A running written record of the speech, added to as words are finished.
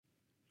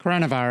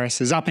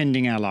Coronavirus is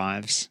upending our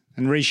lives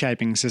and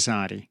reshaping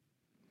society.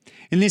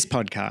 In this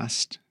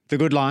podcast, The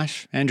Good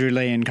Life, Andrew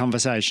Lee in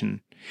Conversation,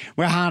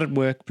 we're hard at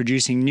work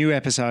producing new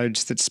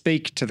episodes that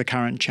speak to the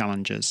current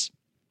challenges.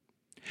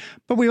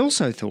 But we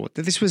also thought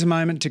that this was a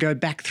moment to go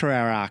back through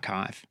our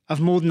archive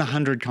of more than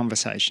 100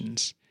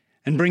 conversations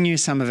and bring you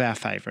some of our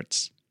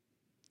favourites.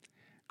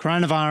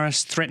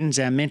 Coronavirus threatens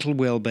our mental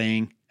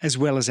well-being as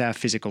well as our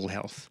physical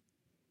health.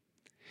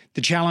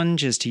 The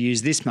challenge is to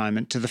use this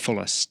moment to the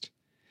fullest,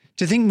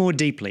 to think more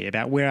deeply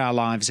about where our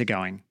lives are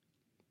going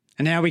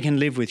and how we can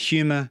live with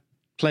humour,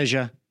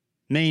 pleasure,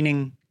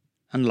 meaning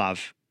and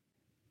love.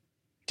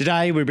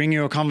 Today we bring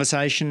you a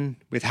conversation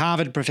with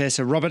Harvard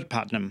Professor Robert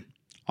Putnam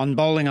on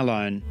bowling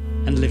alone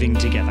and living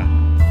together.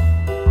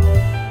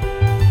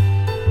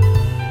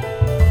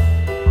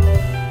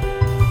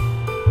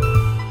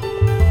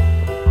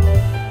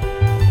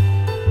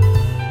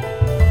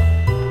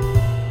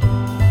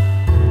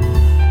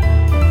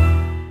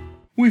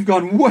 We've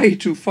gone way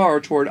too far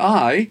toward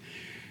I,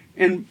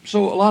 and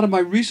so a lot of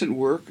my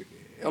work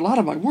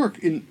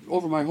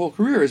over my whole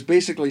career is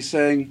basically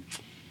saying,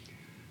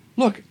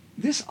 look,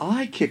 this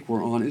I kick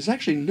we're on is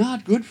actually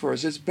not good for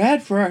us. It's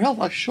bad for our health.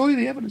 I'll show you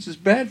the evidence. It's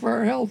bad for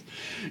our health.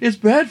 It's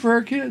bad for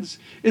our kids.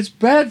 It's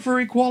bad for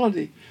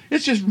equality.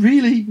 It's just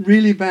really,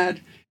 really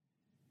bad.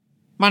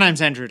 My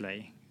name's Andrew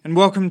Lee, and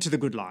welcome to The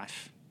Good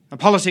Life, a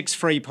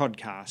politics-free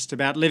podcast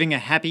about living a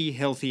happy,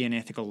 healthy and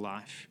ethical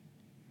life.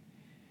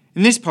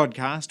 In this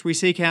podcast, we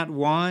seek out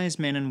wise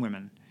men and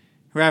women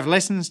who have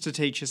lessons to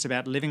teach us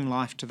about living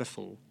life to the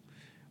full,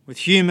 with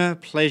humour,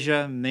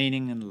 pleasure,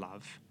 meaning and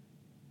love.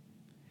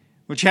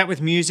 We'll chat with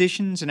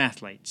musicians and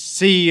athletes,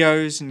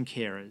 CEOs and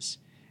carers,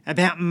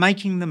 about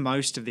making the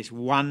most of this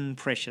one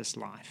precious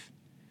life.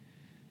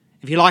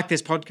 If you like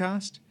this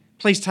podcast,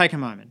 please take a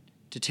moment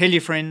to tell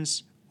your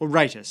friends or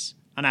rate us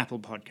on Apple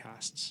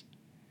Podcasts.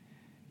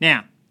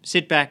 Now,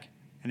 sit back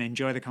and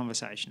enjoy the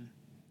conversation.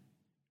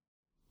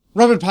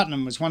 Robert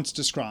Putnam was once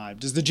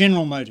described as the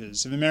General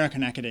Motors of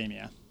American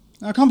academia,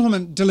 a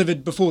compliment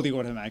delivered before the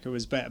automaker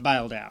was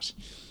bailed out.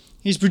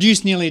 He's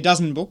produced nearly a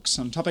dozen books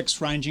on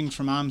topics ranging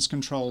from arms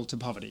control to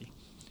poverty.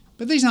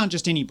 But these aren't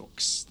just any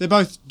books. They're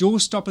both door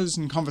stoppers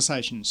and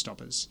conversation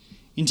stoppers,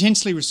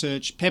 intensely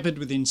researched, peppered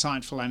with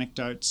insightful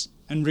anecdotes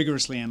and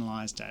rigorously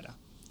analysed data.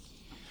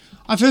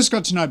 I first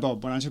got to know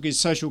Bob when I took his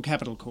social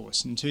capital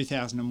course in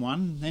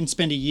 2001, then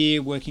spent a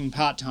year working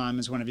part-time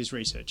as one of his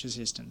research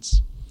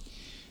assistants.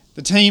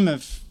 The team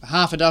of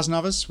half a dozen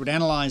of us would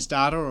analyse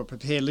data or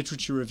prepare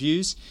literature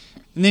reviews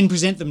and then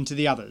present them to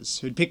the others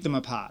who'd pick them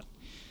apart.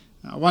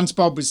 Once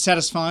Bob was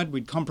satisfied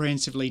we'd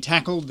comprehensively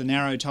tackled the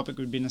narrow topic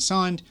we'd been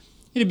assigned,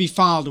 it'd be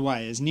filed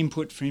away as an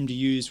input for him to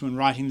use when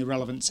writing the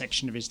relevant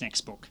section of his next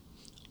book.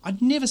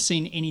 I'd never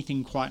seen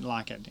anything quite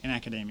like it in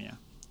academia.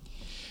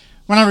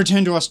 When I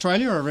returned to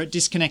Australia, I wrote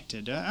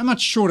Disconnected, a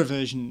much shorter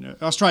version,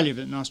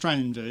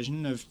 Australian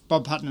version of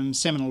Bob Putnam's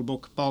seminal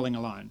book Bowling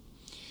Alone.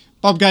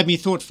 Bob gave me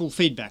thoughtful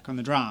feedback on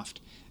the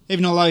draft,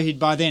 even although he'd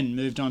by then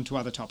moved on to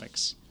other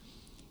topics.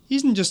 He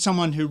isn't just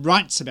someone who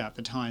writes about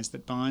the ties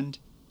that bind,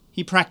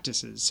 he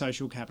practices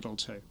social capital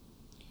too.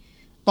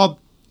 Bob,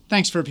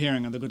 thanks for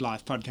appearing on the Good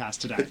Life podcast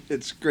today.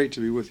 It's great to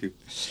be with you.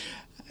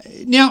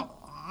 Now,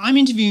 I'm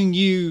interviewing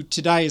you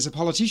today as a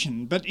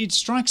politician, but it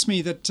strikes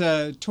me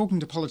that talking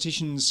to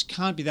politicians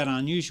can't be that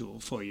unusual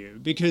for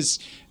you, because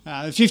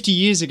 50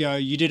 years ago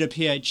you did a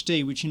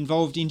PhD which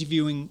involved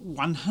interviewing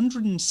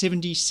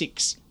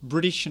 176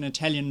 British and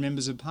Italian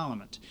members of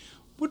Parliament.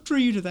 What drew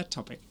you to that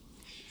topic?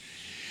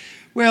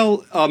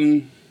 Well,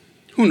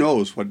 who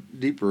knows what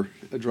deeper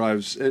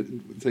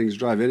things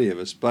drive any of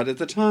us, but at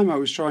the time I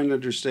was trying to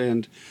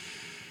understand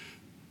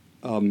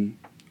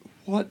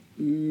what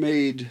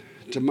made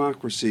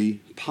democracy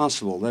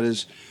possible. That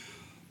is,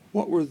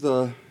 what were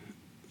the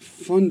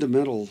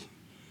fundamental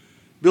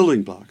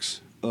building blocks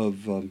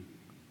of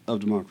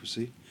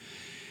democracy,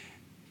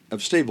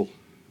 of stable,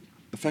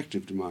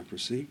 effective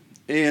democracy.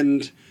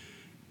 And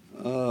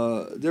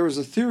there was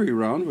a theory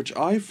around, which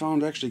I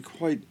found actually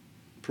quite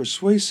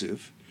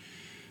persuasive,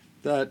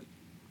 that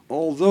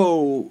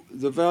although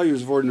the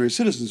values of ordinary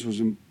citizens was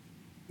an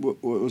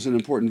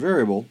important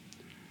variable,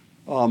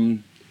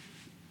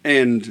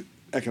 and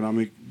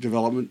economic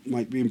development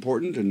might be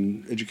important,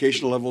 and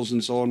educational levels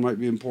and so on might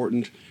be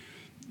important,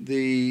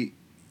 the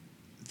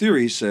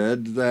theory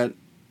said that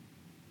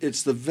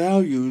it's the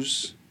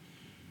values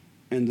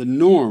and the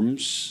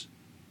norms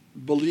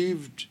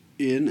believed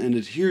in and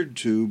adhered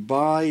to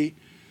by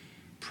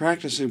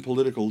practicing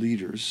political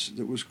leaders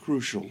that was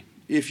crucial.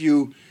 If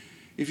you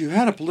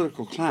had a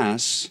political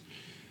class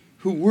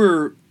who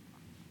were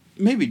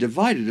maybe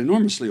divided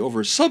enormously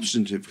over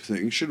substantive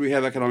things, should we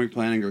have economic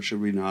planning or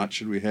should we not?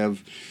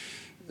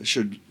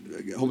 Should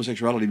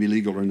homosexuality be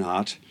legal or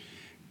not?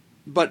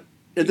 But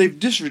they've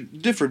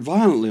differed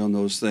violently on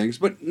those things,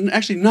 but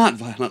actually not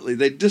violently.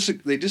 They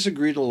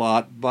disagreed a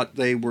lot, but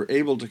they were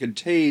able to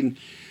contain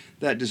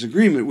that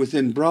disagreement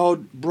within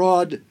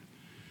broad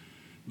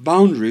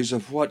boundaries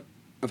of what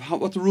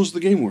the rules of the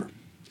game were.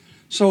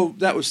 So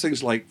that was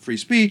things like free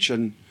speech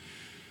and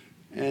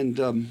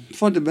and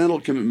fundamental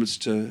commitments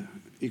to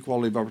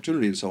equality of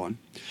opportunity and so on.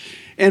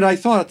 And I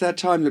thought at that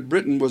time that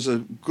Britain was a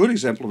good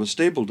example of a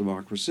stable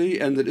democracy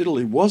and that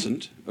Italy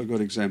wasn't a good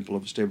example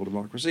of a stable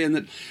democracy, and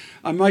that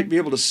I might be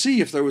able to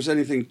see if there was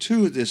anything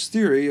to this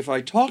theory if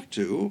I talked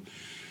to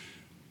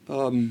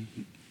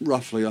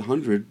roughly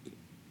 100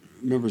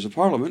 members of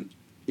parliament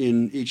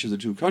in each of the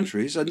two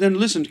countries and then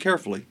listened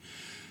carefully.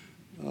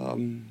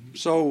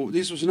 So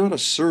this was not a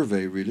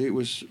survey, really. It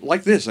was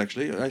like this,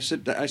 actually. I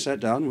sat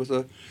down with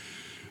a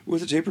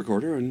tape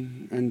recorder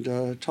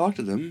and talked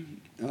to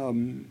them.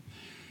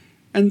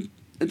 And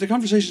the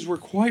conversations were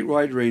quite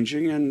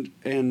wide-ranging, and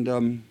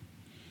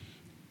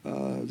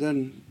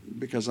then,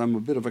 because I'm a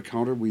bit of a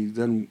counter, we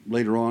then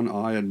later on,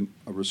 I and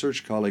a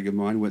research colleague of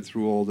mine went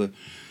through all the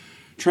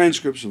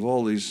transcripts of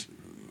all these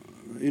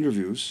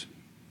interviews,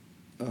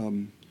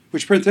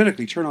 which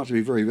parenthetically turn out to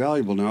be very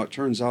valuable. Now, it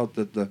turns out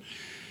that the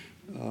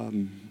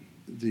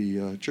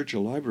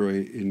Churchill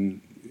Library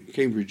in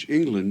Cambridge,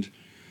 England,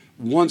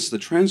 wants the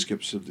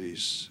transcripts of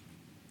these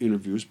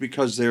interviews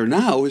because they're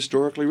now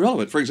historically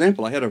relevant. For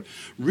example, I had a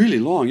really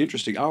long,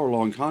 interesting,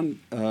 hour-long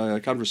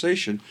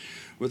conversation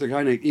with a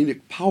guy named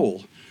Enoch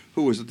Powell,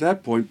 who was at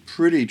that point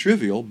pretty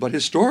trivial, but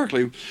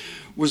historically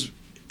was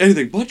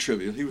anything but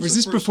trivial. He was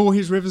this before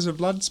his Rivers of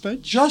Blood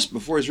speech? Just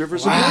before his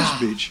Rivers of Blood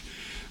speech.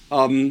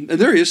 And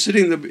there he is,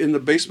 sitting in the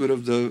basement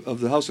of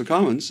the House of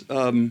Commons,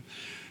 and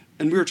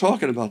we were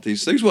talking about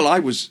these things.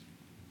 Well,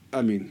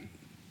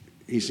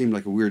 he seemed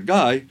like a weird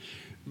guy,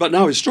 but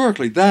now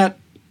historically that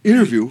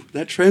interview,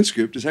 that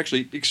transcript, is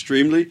actually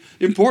extremely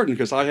important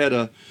because I had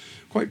a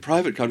quite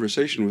private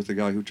conversation with the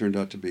guy who turned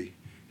out to be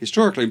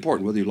historically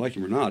important. Whether you like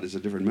him or not is a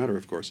different matter,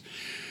 of course.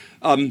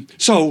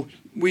 So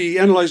we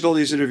analyzed all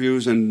these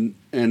interviews, and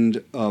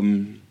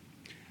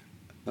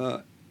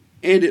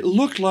it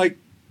looked like,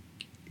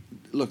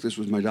 this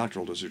was my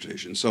doctoral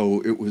dissertation,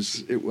 so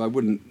I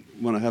wouldn't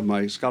want to have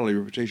my scholarly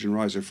reputation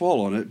rise or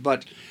fall on it,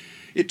 but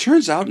it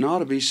turns out now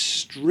to be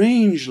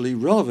strangely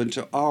relevant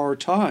to our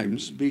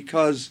times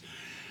because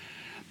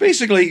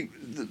basically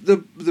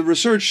the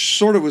research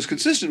sort of was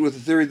consistent with the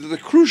theory that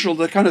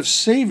the kind of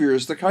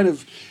saviors, the kind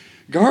of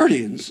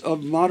guardians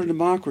of modern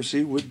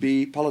democracy would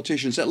be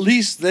politicians. At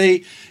least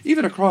they,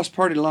 even across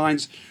party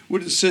lines,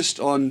 would insist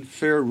on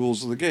fair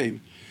rules of the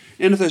game.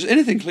 And if there's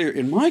anything clear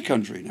in my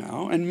country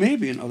now, and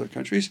maybe in other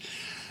countries,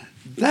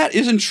 that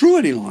isn't true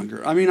any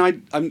longer. I mean, I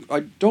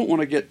don't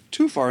want to get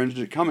too far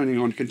into commenting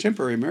on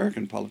contemporary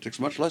American politics,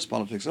 much less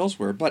politics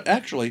elsewhere, but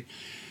actually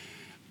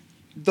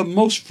the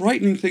most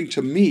frightening thing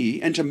to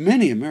me and to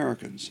many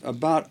Americans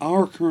about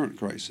our current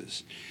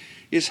crisis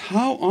is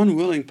how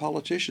unwilling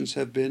politicians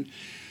have been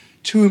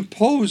to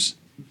impose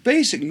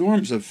basic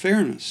norms of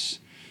fairness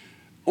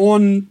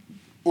on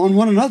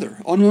one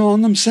another,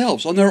 on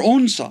themselves, on their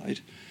own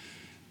side.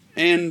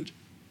 And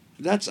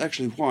that's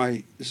actually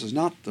why this is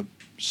not the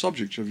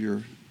subject of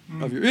your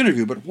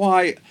interview, but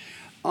why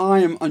I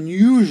am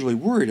unusually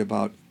worried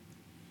about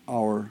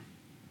our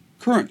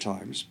current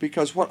times,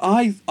 because what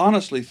I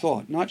honestly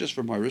thought, not just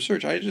from my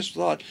research, I just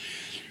thought,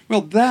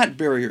 well, that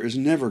barrier is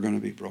never going to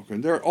be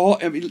broken.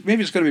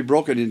 Maybe it's going to be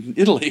broken in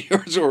Italy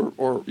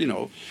or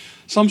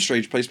some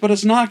strange place, but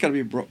it's not going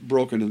to be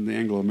broken in the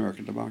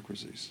Anglo-American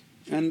democracies.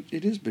 And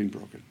it is being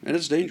broken, and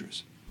it's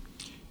dangerous.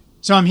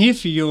 So I'm here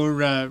for your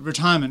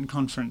retirement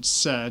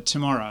conference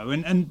tomorrow,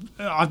 and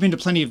I've been to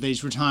plenty of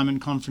these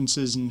retirement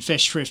conferences and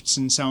Festschrifts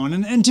and so on,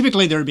 and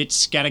typically they're a bit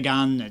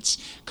scattergun. It's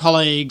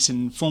colleagues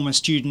and former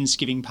students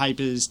giving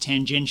papers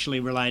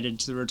tangentially related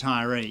to the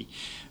retiree.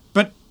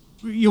 But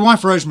your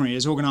wife Rosemary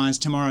has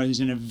organised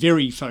tomorrow's in a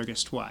very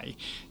focused way.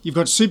 You've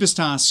got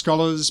superstar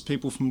scholars,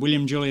 people from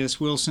William Julius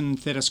Wilson,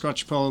 Theda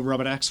Skocpol,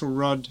 Robert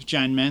Axelrod,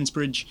 Jane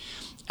Mansbridge,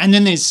 and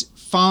then there's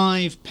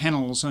 5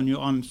 panels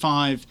on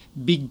 5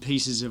 big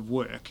pieces of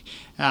work.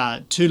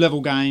 2-level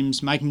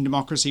games, making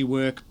democracy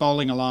work,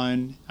 bowling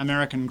alone,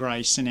 American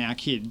Grace, and our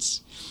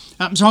kids.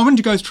 So I wanted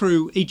to go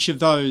through each of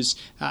those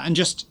and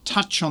just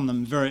touch on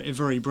them very,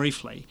 very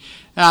briefly.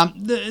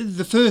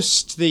 The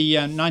first, the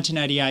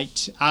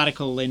 1988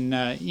 article in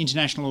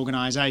International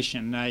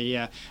Organisation,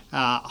 a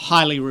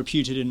highly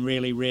reputed and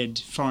rarely read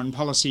foreign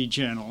policy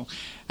journal.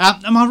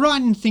 Am I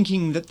right in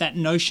thinking that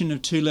notion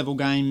of 2-level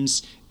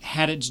games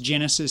had its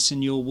genesis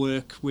in your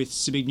work with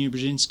Zbigniew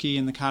Brzezinski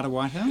in the Carter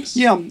White House?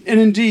 Yeah, and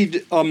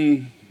indeed,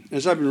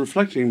 as I've been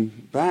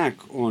reflecting back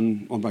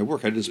on my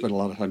work, I didn't spend a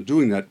lot of time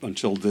doing that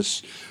until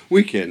this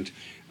weekend,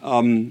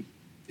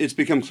 it's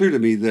become clear to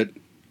me that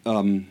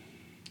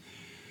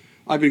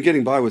I've been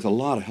getting by with a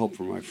lot of help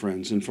from my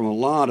friends and from a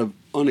lot of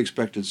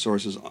unexpected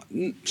sources.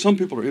 Some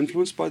people are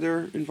influenced by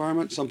their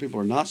environment. Some people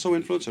are not so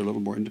influenced. They're a little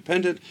more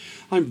independent.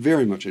 I'm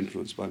very much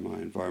influenced by my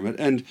environment.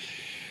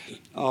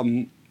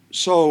 And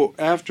so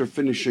after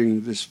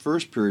finishing this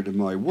first period of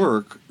my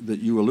work that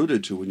you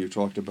alluded to when you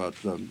talked about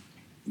the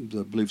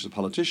Beliefs of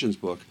Politicians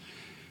book,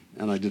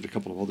 and I did a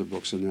couple of other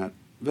books in that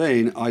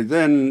vein, I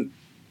then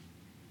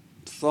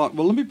thought,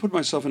 well, let me put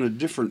myself in a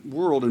different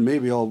world and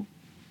maybe I'll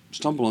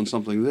stumble on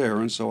something there.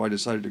 And so I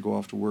decided to go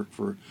off to work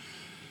for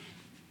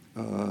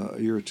a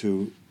year or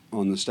two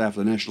on the staff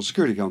of the National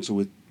Security Council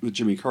with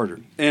Jimmy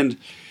Carter. And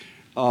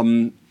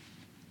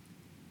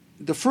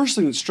the first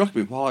thing that struck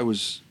me while I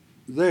was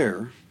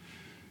there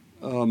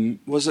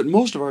was that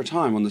most of our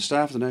time on the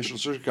staff of the National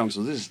Security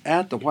Council, this is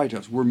at the White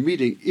House, we're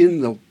meeting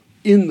in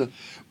the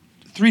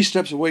 3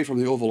 steps away from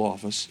the Oval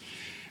Office,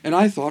 and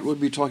I thought we'd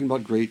be talking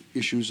about great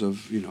issues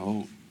of,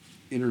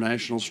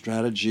 international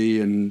strategy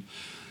and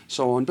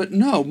so on. But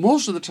no,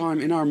 most of the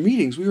time in our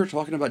meetings, we were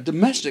talking about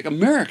domestic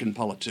American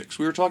politics.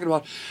 We were talking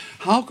about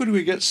how could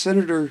we get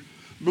Senator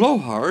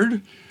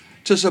Blowhard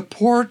to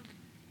support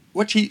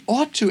what he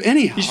ought to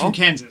anyhow. He's from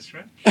Kansas,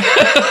 right?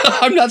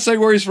 I'm not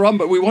saying where he's from,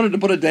 but we wanted to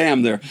put a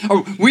dam there.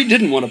 Or we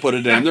didn't want to put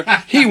a dam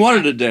there. He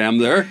wanted a dam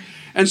there.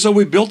 And so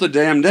we built a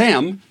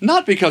dam,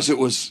 not because it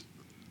was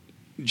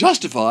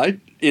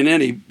justified in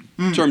any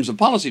terms of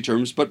policy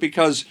terms, but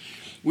because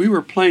we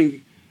were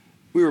playing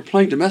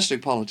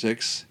domestic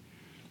politics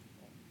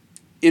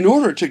in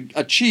order to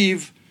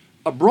achieve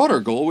a broader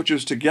goal, which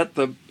was to get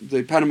the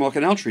Panama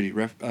Canal Treaty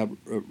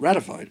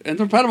ratified. And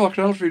the Panama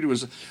Canal Treaty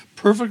was a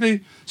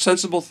perfectly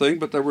sensible thing,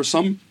 but there were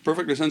some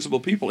perfectly sensible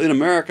people in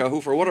America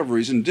who, for whatever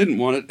reason, didn't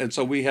want it, and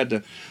so we had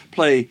to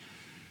play.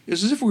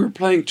 It's as if we were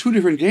playing 2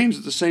 different games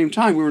at the same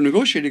time. We were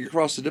negotiating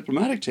across the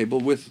diplomatic table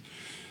with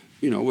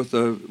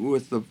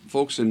the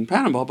folks in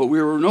Panama, but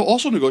we were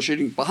also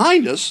negotiating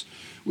behind us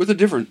with a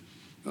different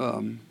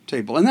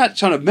table. And that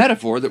kind of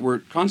metaphor that we're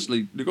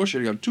constantly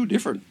negotiating on 2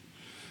 different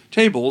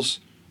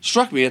tables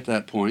struck me at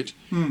that point.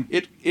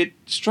 It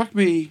struck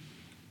me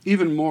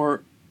even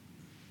more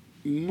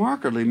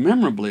markedly,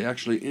 memorably,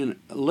 actually,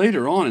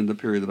 later on in the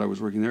period that I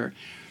was working there.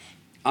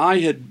 I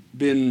had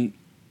been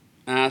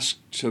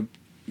asked to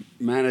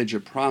manage a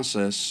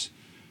process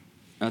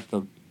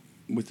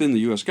within the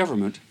U.S.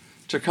 government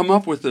to come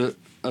up with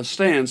a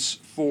stance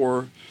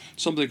for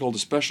something called a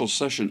special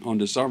session on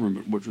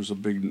disarmament, which was a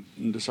big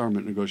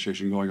disarmament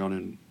negotiation going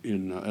on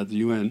at the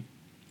UN.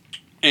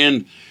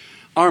 And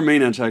our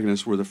main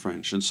antagonists were the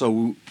French. And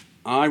so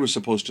I was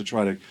supposed to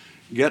try to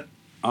get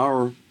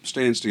our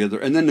stance together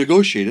and then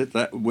negotiate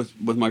it with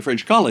my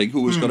French colleague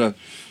who was going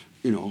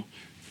to,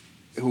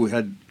 who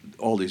had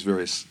all these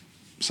various,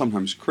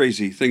 sometimes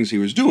crazy things he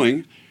was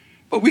doing.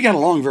 But we got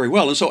along very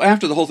well. And so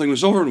after the whole thing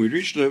was over and we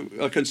reached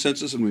a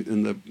consensus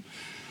and the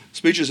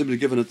speeches had been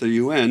given at the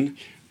UN,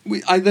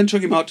 I then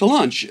took him out to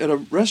lunch at a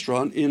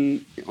restaurant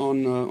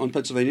on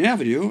Pennsylvania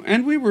Avenue,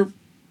 and we were,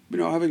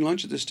 having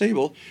lunch at this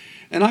table,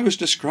 and I was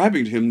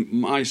describing to him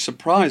my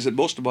surprise that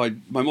most of my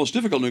most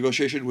difficult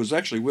negotiation was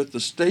actually with the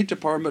State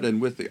Department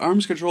and with the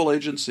Arms Control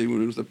Agency,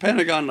 when it was the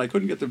Pentagon, and I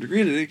couldn't get them to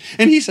agree on anything.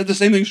 And he said the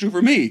same thing's true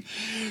for me.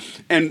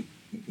 And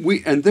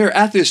there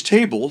at this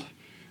table,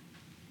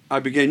 I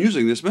began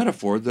using this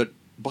metaphor that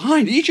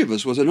behind each of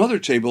us was another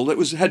table that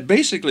had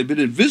basically been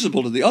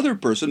invisible to the other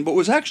person, but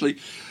was actually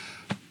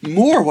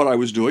more what I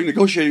was doing,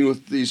 negotiating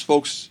with these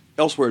folks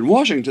elsewhere in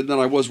Washington, than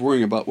I was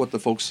worrying about what the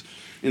folks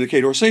in the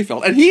Quai d'Orsay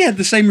felt. And he had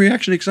the same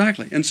reaction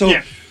exactly. And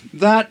so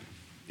that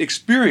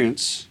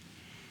experience,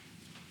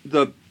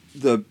 the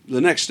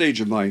next stage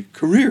of my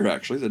career,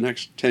 actually, the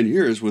next 10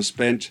 years, was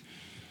spent,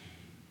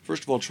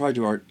 first of all, trying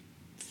to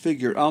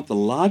figure out the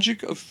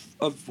logic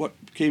of what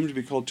came to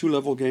be called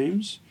 2-level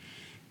games.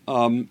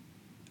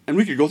 And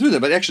we could go through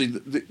that, but actually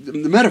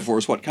the metaphor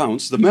is what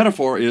counts. The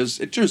metaphor is,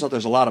 it turns out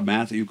there's a lot of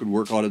math that you could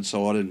work on and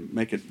so on and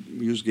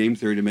use game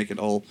theory to make it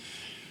all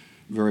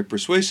very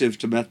persuasive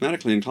to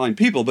mathematically inclined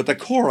people. But the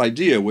core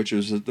idea, which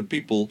is that the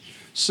people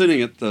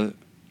sitting at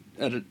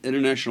an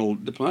international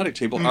diplomatic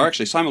table are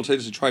actually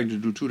simultaneously trying to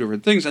do 2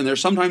 different things, and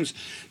sometimes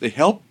they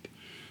help,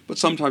 but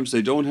sometimes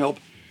they don't help,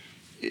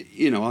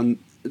 on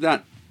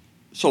that.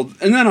 So,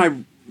 and then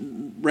I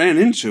ran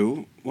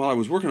into, while I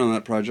was working on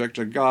that project,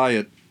 a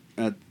guy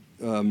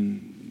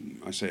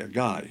I say a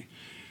guy.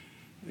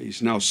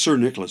 He's now Sir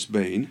Nicholas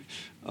Bain.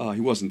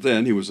 He wasn't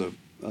then. He was a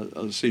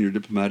senior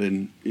diplomat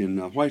in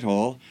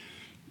Whitehall.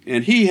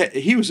 And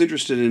he was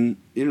interested in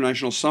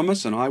international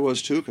summits, and I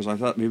was too, because I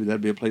thought maybe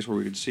that'd be a place where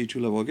we could see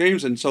 2-level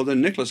games. And so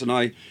then Nicholas and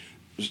I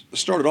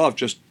started off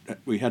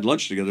we had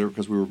lunch together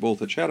because we were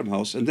both at Chatham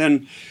House. And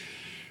then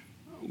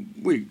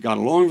we got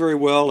along very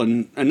well,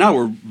 and now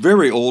we're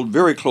very old,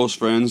 very close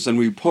friends, and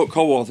we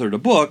co-authored a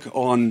book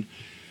on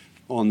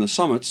the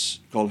summits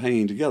called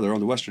Hanging Together, on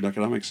the Western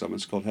Economic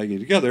Summits called Hanging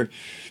Together.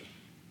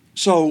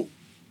 So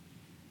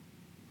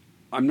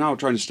I'm now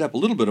trying to step a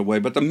little bit away,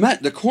 but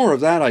the core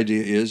of that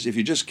idea is if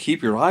you just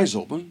keep your eyes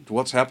open to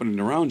what's happening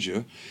around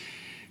you,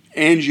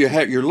 and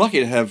you're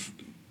lucky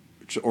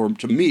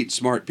to meet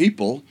smart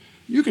people,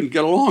 you can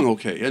get along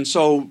okay. And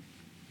so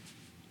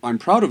I'm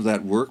proud of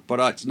that work, but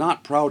it's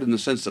not proud in the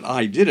sense that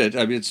I did it.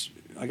 I mean,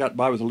 I got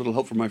by with a little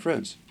help from my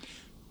friends.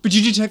 But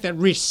you did take that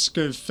risk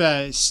of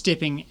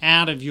stepping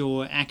out of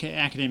your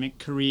academic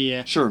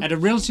career at a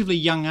relatively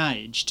young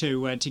age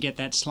to get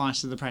that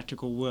slice of the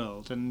practical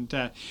world, and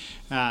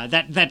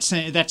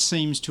that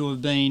seems to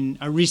have been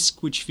a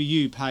risk which for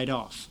you paid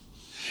off.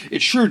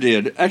 It sure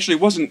did. Actually,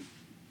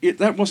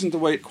 that wasn't the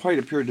way it quite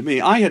appeared to me.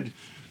 I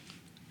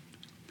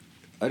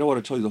don't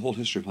want to tell you the whole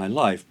history of my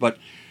life, but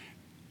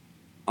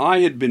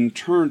I had been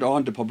turned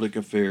on to public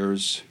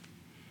affairs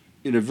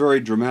in a very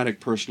dramatic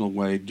personal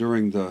way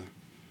during the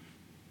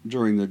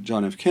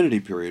John F. Kennedy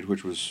period,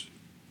 which was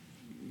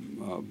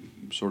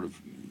sort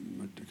of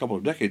a couple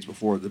of decades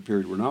before the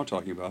period we're now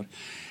talking about.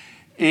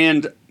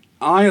 And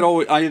I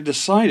had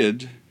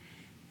decided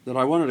that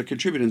I wanted to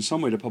contribute in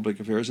some way to public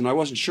affairs, and I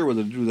wasn't sure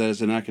whether to do that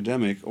as an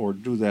academic or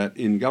do that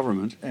in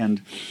government.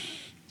 And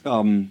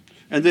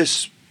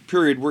this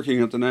period working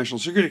at the National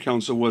Security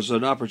Council was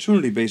an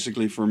opportunity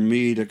basically for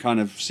me to kind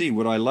of see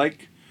would I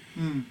like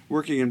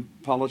working in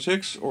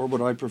politics or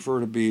would I prefer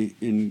to be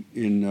in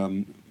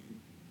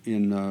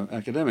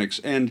academics.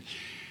 And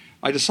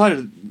I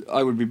decided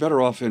I would be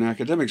better off in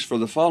academics for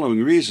the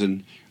following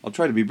reason. I'll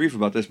try to be brief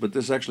about this, but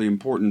this is actually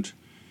important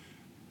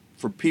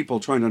for people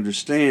trying to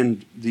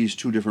understand these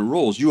two different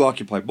roles. You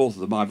occupy both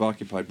of them. I've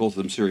occupied both of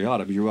them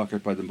seriatim. You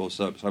occupy them both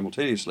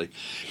simultaneously.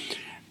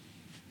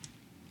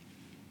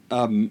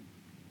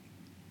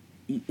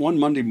 One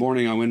Monday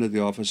morning, I went to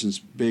the office and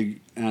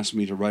Big asked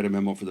me to write a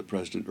memo for the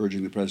president,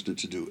 urging the president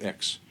to do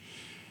X.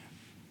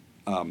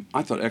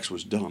 I thought X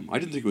was dumb. I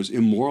didn't think it was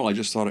immoral. I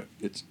just thought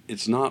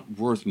it's not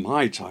worth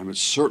my time.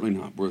 It's certainly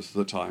not worth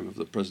the time of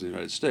the President of the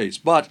United States.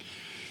 But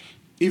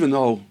even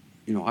though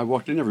I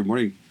walked in every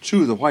morning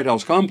to the White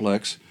House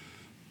complex,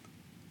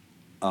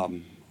 I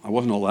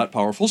wasn't all that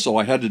powerful, so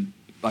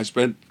I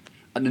spent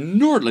an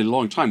inordinately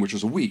long time, which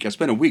was a week. I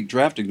spent a week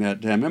drafting that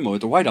damn memo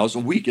at the White House. A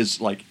week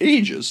is like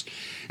ages.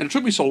 And it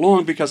took me so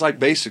long because I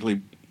didn't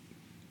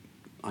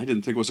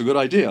think it was a good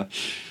idea.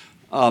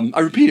 I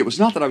repeat, it was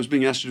not that I was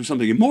being asked to do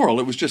something immoral.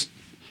 It was just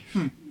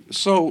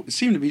so it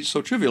seemed to be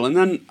so trivial. And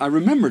then I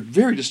remembered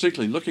very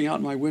distinctly looking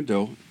out my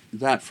window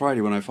that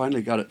Friday when I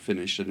finally got it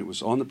finished, and it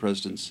was on the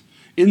president's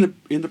in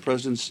the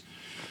president's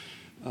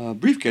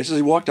briefcase as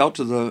he walked out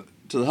to the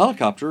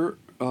helicopter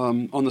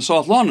on the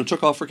South Lawn and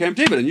took off for Camp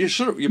David. And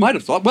you might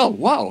have thought, well,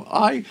 wow,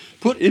 I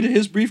put into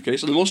his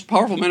briefcase, and the most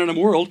powerful man in the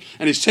world,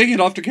 and he's taking it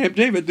off to Camp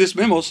David, this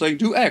memo saying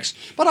do X.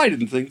 But I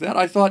didn't think that.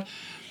 I thought,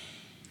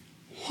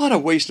 what a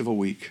waste of a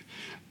week.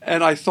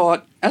 And I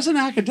thought, as an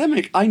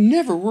academic, I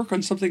never work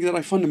on something that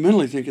I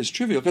fundamentally think is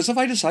trivial, because if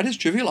I decide it's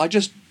trivial, I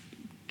just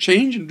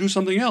change and do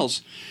something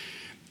else.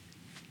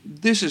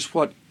 This is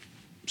what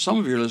some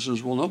of your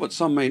listeners will know, but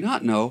some may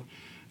not know.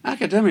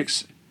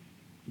 Academics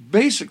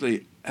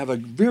basically have a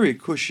very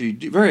cushy,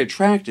 very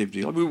attractive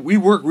deal. I mean, we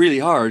work really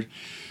hard,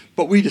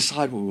 but we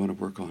decide what we want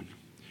to work on.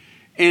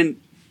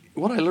 And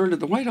what I learned at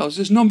the White House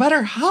is no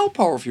matter how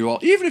powerful you are,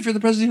 even if you're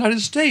the President of the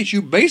United States,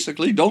 you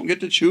basically don't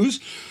get to choose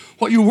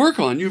what you work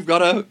on. You've got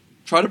to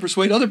try to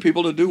persuade other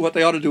people to do what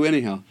they ought to do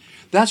anyhow.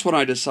 That's when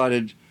I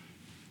decided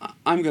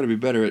I'm going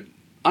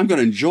to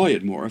enjoy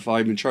it more if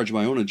I'm in charge of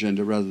my own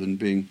agenda rather than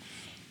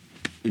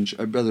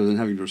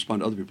having to respond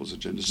to other people's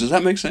agendas. Does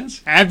that make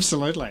sense?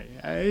 Absolutely.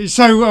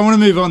 So I want to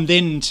move on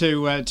then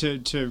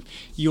to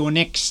your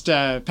next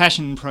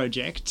passion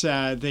project,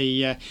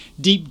 the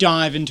deep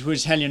dive into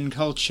Italian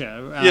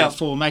culture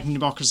for Making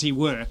Democracy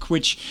Work,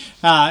 which,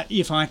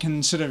 if I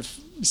can sort of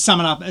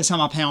sum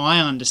up how I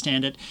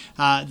understand it,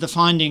 the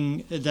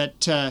finding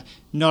that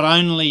not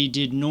only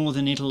did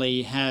northern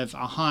Italy have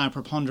a higher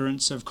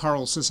preponderance of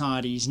choral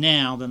societies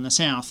now than the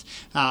south,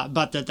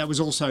 but that was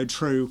also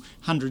true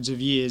hundreds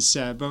of years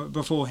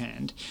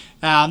beforehand.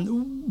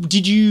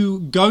 Did you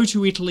go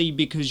to Italy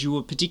because you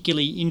were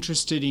particularly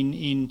interested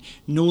in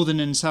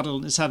northern and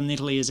southern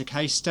Italy as a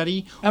case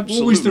study?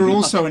 Absolutely. Or was there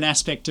also an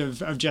aspect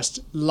of just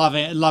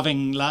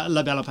loving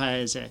La Bella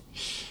Paese?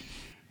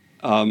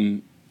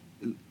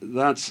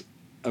 That's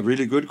a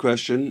really good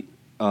question.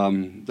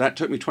 That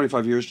took me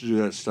 25 years to do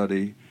that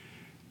study.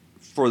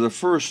 For the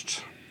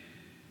first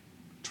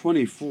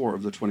 24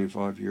 of the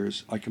 25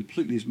 years, I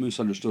completely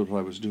misunderstood what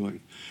I was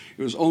doing.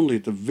 It was only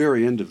at the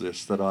very end of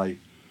this that I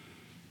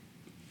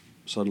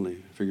suddenly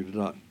figured it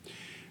out.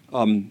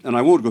 And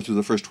I won't go through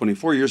the first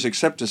 24 years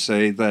except to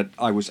say that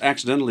I was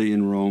accidentally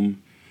in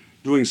Rome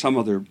doing some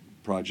other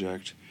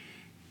project,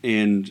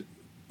 and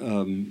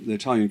the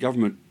Italian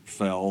government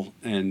fell,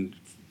 and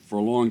for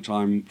a long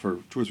time, for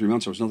 2 or 3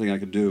 months, there was nothing I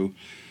could do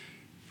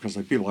because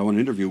the people I want to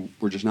interview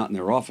were just not in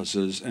their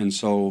offices. And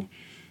so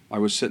I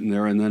was sitting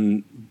there, and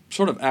then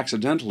sort of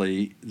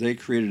accidentally, they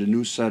created a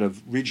new set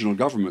of regional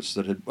governments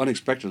that had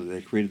unexpectedly,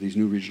 they created these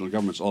new regional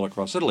governments all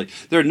across Italy.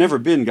 There had never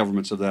been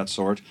governments of that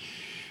sort,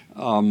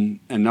 and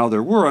now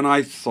there were. And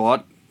I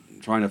thought,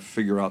 trying to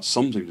figure out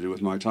something to do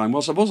with my time,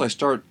 well, suppose I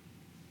start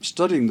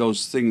studying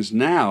those things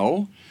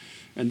now,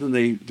 and then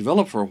they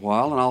develop for a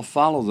while, and I'll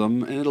follow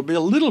them, and it'll be a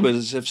little bit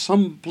as if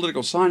some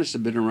political scientists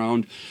had been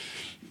around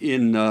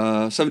in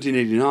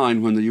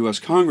 1789 when the U.S.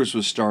 Congress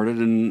was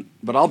started,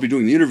 but I'll be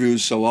doing the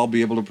interviews, so I'll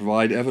be able to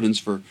provide evidence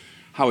for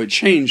how it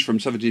changed from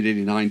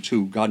 1789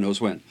 to God knows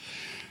when.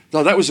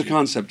 So that was the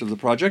concept of the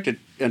project,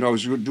 and I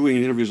was doing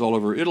interviews all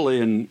over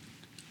Italy, and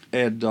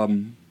I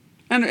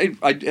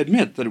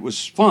admit that it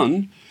was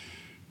fun.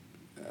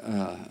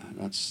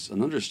 That's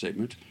an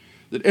understatement.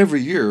 That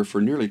every year for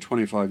nearly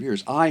 25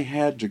 years, I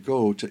had to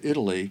go to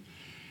Italy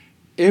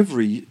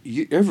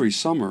every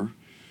summer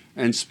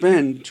and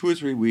spend 2 or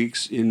 3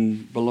 weeks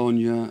in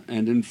Bologna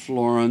and in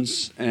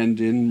Florence and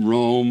in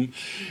Rome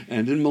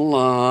and in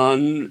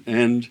Milan,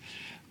 and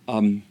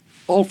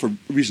all for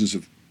reasons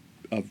of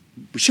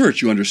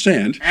research, you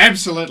understand.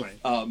 Absolutely.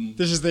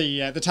 This is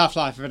the tough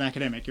life of an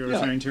academic you were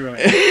referring to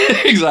earlier.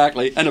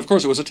 Exactly. And of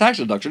course it was a tax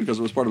deduction because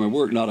it was part of my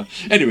work, not a...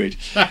 Any rate.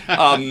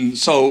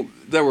 So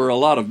there were a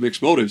lot of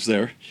mixed motives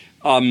there.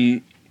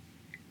 But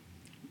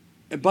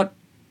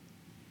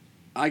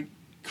I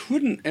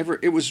couldn't ever...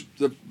 It was...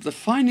 The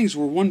findings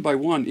were one by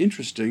one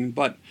interesting,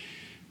 but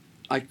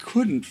I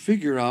couldn't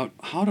figure out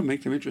how to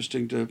make them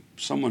interesting to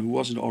someone who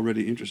wasn't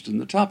already interested in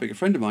the topic. A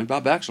friend of mine,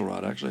 Bob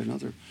Axelrod, actually,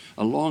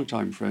 a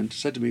longtime friend,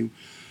 said to me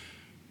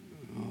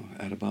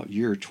at about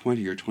year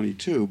 20 or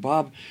 22,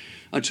 Bob,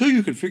 until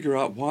you can figure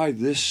out why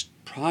this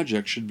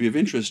project should be of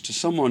interest to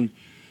someone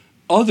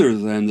other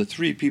than the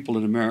 3 people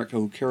in America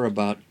who care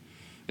about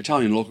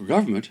Italian local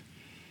government,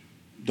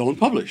 don't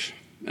publish.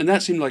 And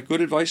that seemed like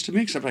good advice to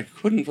me, except I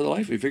couldn't for the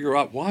life of me figure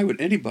out why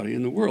would anybody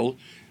in the world,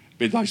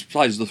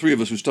 besides the 3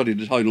 of us who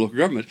studied Italian local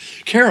government,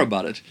 care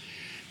about it.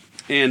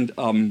 And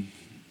I'll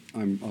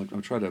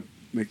try to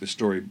make the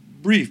story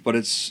brief, but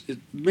it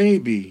may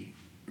be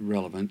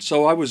relevant.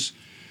 So I was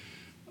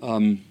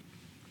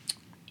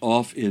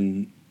off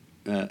in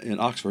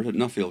Oxford at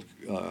Nuffield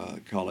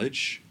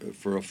College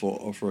for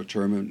a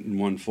term in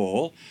one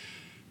fall.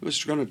 I was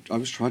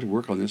trying to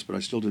work on this, but I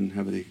still didn't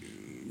have any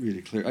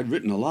really clear. I'd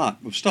written a lot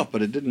of stuff,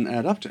 but it didn't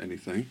add up to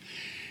anything.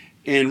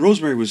 And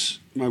Rosemary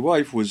my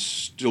wife was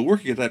still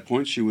working at that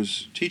point. She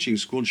was teaching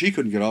school, and she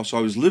couldn't get off, so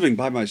I was living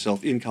by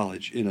myself in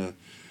college in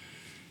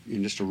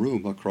just a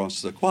room across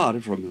the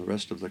quad from the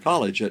rest of the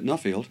college at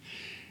Nuffield.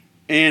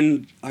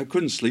 And I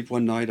couldn't sleep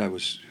one night.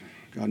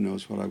 God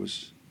knows what I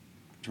was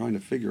trying to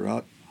figure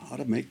out, how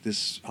to make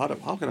this, how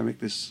can I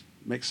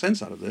make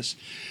sense out of this?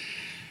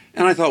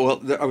 And I thought,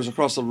 well, I was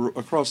across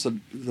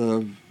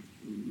the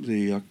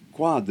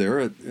quad there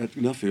at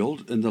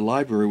Nuffield, and the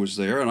library was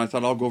there, and I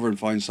thought I'll go over and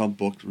find some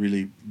book,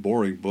 really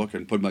boring book,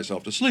 and put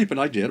myself to sleep. And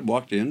I did.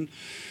 Walked in.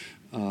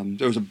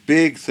 There was a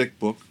big, thick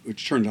book,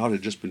 which turned out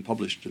had just been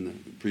published in the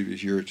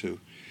previous year or two,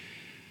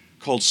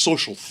 called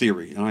Social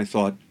Theory. And I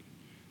thought,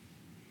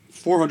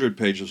 400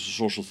 pages of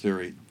social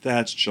theory,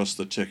 that's just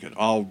the ticket.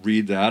 I'll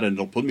read that, and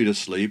it'll put me to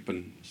sleep,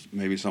 and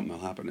maybe something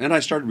will happen. And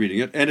I started reading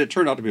it, and it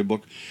turned out to be a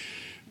book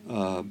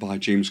by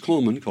James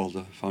Coleman called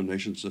The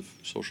Foundations of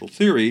Social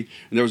Theory.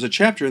 And there was a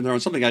chapter in there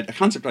on a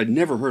concept I'd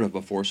never heard of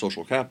before,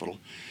 social capital.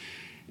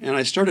 And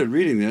I started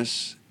reading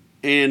this,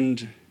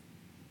 and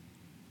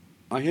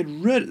I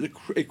had read,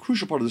 a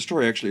crucial part of the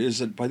story actually is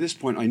that by this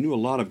point I knew a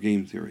lot of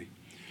game theory.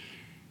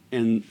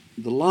 And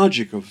the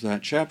logic of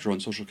that chapter on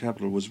social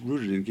capital was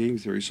rooted in game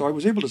theory. So I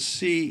was able to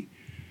see,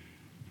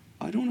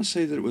 I don't want to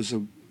say that it was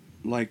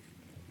like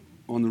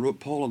on the road,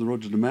 Paul on the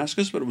road to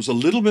Damascus, but it was a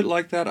little bit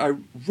like that. I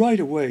right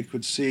away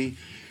could see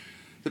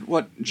that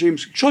what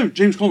James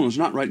Coleman was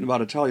not writing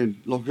about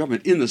Italian local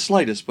government in the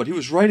slightest, but he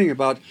was writing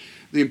about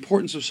the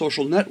importance of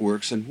social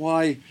networks and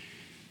why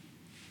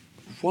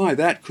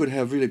that could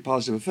have really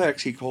positive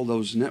effects. He called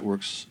those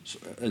networks,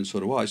 and so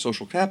do I,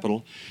 social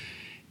capital.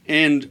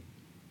 And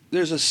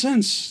there's a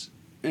sense,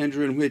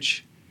 Andrew, in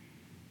which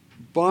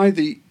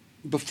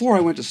before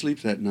I went to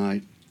sleep that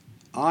night,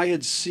 I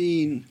had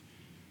seen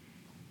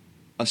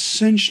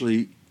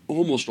essentially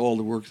almost all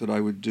the work that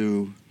I would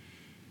do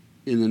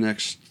in the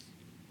next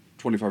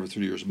 25 or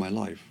 30 years of my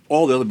life.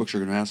 All the other books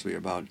you're going to ask me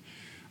about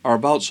are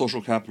about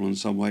social capital in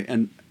some way.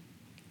 And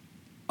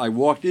I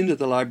walked into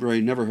the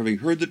library never having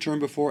heard the term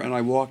before, and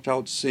I walked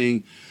out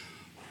seeing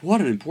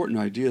what an important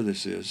idea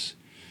this is.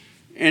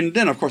 And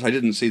then, of course, I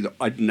didn't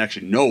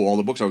actually know all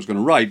the books I was going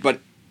to write, but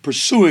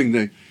pursuing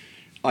the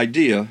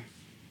idea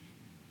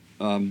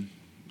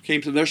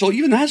came to there. So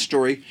even that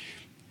story,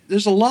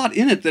 there's a lot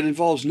in it that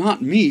involves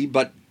not me,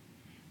 but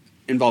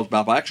involves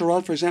Bob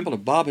Axelrod, for example.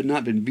 If Bob had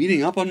not been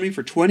beating up on me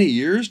for 20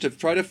 years to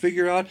try to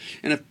figure out,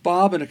 and if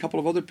Bob and a couple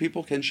of other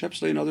people, Ken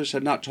Shepsley and others,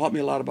 had not taught me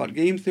a lot about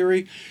game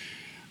theory,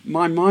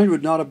 my mind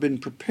would not have been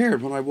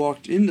prepared when I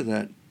walked into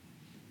that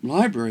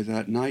library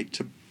that night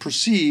to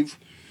perceive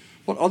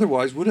what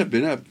otherwise would have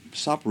been a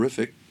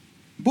soporific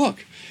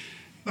book.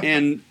 But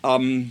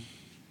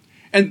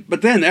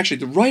then actually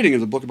the writing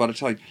of the book about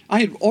Italy,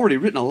 I had already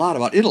written a lot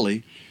about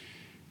Italy,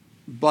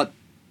 but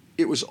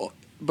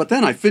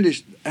then I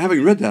finished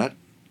having read that,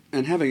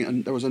 and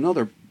there was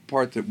another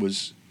part of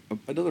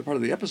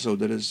the episode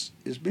that is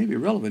maybe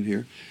relevant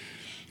here.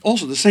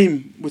 Also, the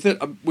same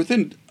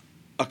within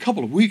a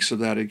couple of weeks of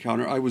that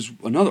encounter, I was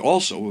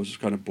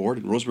kind of bored,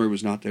 and Rosemary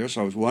was not there,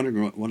 so I was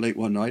wandering late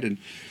one night and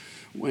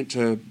went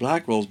to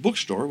Blackwell's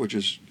bookstore, which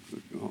is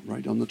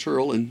right on the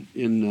Turl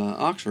in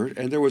Oxford,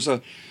 and there was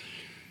a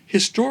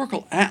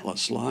historical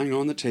atlas lying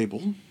on the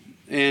table,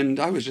 and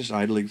I was just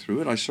idling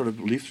through it. I sort of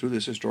leafed through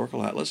this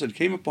historical atlas and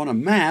came upon a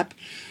map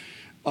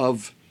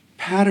of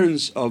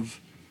patterns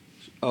of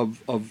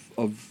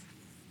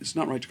it's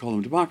not right to call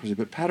them democracy,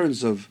 but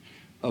patterns of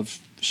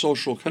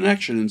social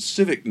connection and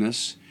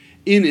civicness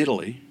in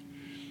Italy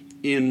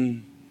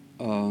in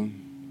the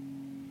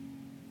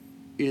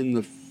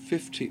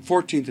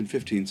 14th and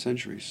 15th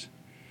centuries.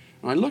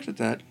 And I looked at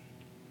that.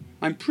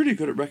 I'm pretty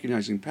good at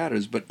recognizing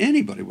patterns, but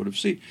anybody would have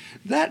seen.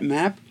 That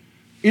map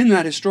in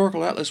that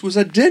historical atlas was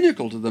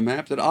identical to the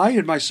map that I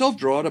had myself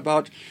drawn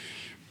about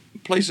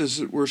places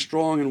that were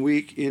strong and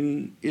weak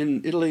in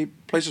Italy,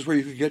 places where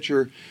you could get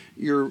your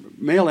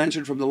mail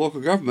answered from the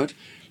local government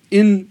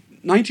in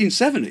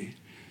 1970.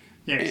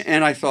 Yes.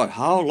 And I thought,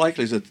 how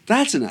likely is it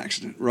that's an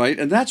accident, right?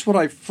 And that's what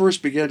I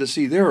first began to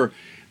see. There are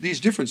these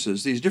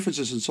differences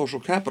in social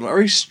capital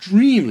are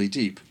extremely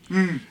deep.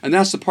 And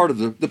that's the part of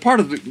the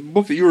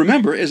book that you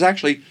remember is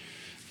actually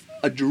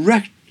a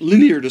direct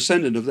linear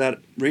descendant of that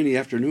rainy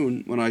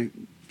afternoon when I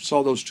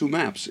saw those two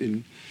maps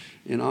in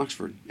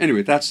Oxford.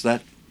 Anyway, that's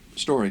that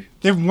story.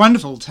 They're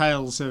wonderful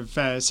tales of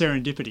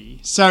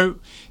serendipity. So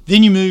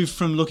then you move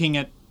from looking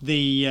at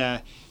the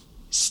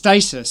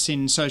stasis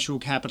in social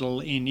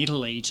capital in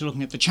Italy to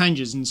looking at the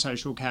changes in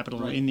social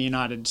capital in the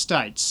United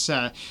States.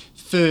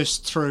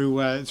 First through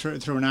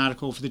an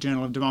article for the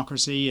Journal of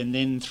Democracy, and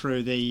then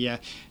through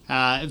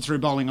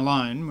Bowling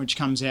Alone, which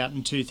comes out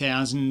in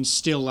 2000.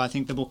 Still, I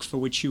think the book for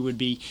which you would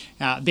be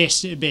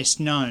best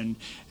known.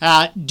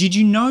 Did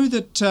you know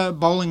that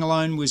Bowling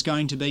Alone was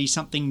going to be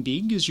something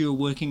big as you were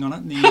working on it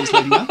in the years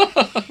leading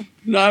up?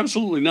 No,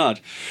 absolutely not.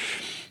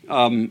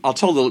 I'll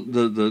tell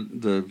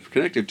the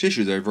connective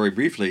tissue there very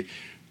briefly.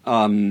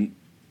 I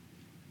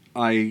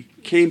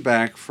came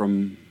back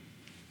from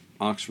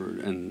Oxford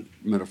and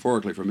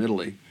metaphorically from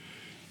Italy,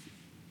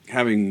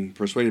 having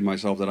persuaded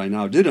myself that I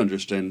now did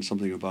understand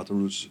something about the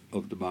roots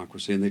of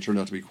democracy, and they turned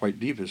out to be quite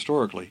deep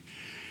historically.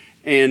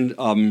 And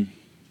then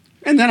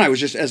I was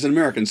just, as an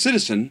American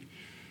citizen,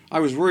 I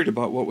was worried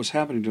about what was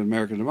happening to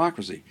American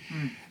democracy.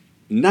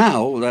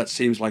 Now, that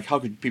seems like, how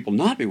could people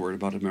not be worried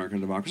about American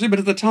democracy? But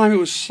at the time, it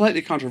was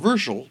slightly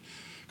controversial,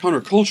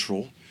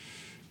 countercultural.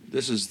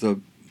 This is the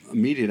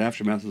immediate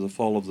aftermath of the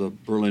fall of the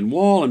Berlin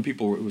Wall, and it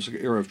was an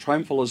era of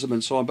triumphalism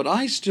and so on. But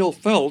I still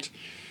felt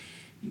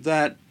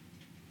that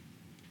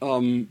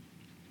there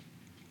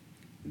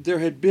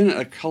had been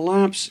a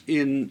collapse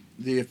in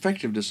the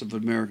effectiveness of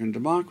American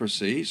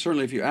democracy.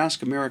 Certainly, if you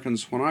ask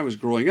Americans when I was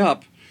growing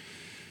up,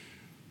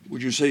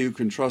 would you say you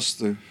can trust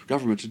the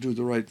government to do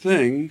the right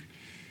thing?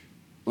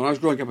 When I was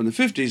growing up in the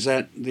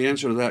 50s, the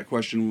answer to that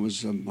question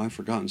was, I've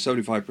forgotten,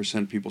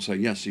 75% people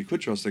saying, yes, you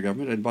could trust the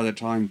government. And by the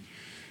time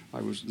I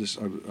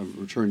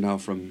returned now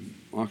from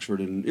Oxford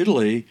in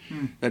Italy,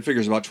 that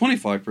figure's about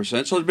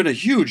 25%. So there's been a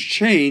huge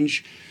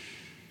change,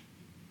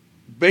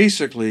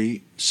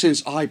 basically,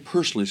 since I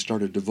personally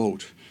started to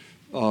vote.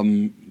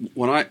 When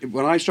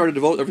I started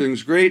to vote, everything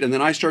was great, and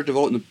then I started to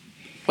vote, and the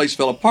place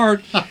fell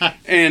apart.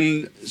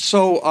 And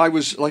so I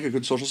was, like a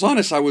good social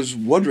scientist, I was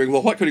wondering,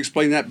 well, what could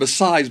explain that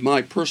besides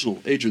my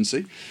personal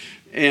agency?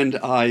 And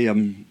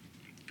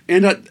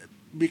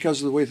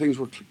because of the way things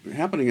were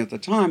happening at the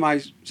time,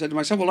 I said to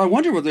myself, well, I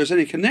wonder whether there's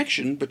any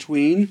connection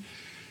between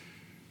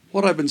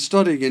what I've been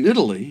studying in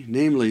Italy,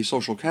 namely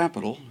social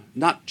capital,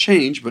 not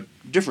change, but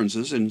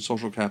differences in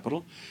social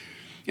capital,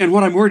 and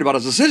what I'm worried about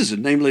as a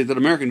citizen, namely that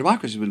American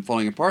democracy has been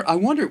falling apart. I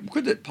wonder,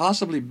 could it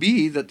possibly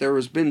be that there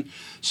has been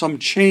some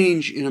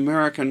change in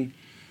American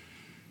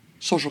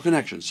social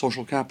connections,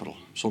 social capital,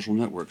 social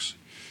networks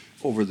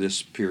over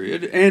this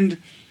period?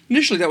 And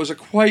initially that was a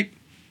quite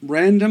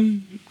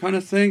random kind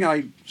of thing.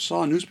 I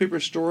saw a newspaper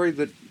story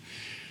that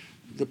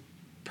the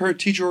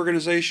parent-teacher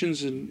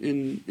organizations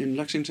in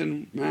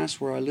Lexington, Mass.,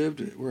 where I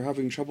lived, were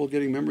having trouble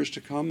getting members to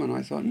come, and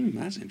I thought,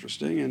 that's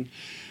interesting. And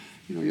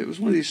it was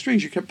one of these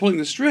strings. You kept pulling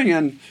the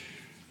string,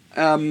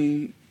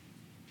 and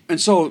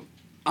so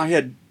I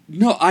had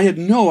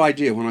no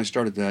idea when I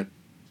started that.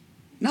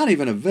 Not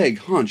even a vague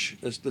hunch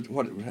as to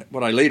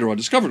what I later on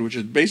discovered, which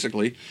is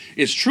basically,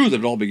 it's true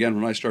that it all began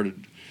when I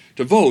started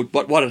to vote,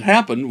 but what had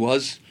happened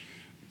was,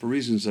 for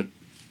reasons that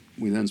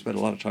we then spent a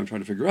lot of time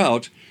trying to figure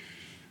out,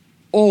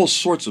 all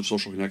sorts of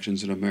social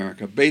connections in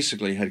America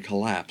basically had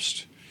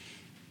collapsed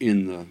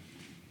in the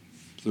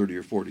 30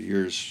 or 40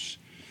 years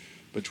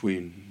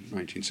between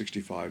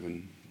 1965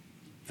 and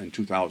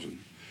 2000.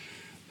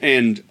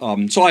 And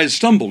so I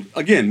stumbled,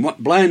 again,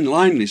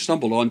 blindly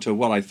stumbled onto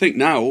what I think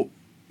now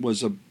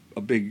was a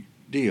big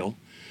deal.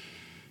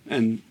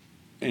 And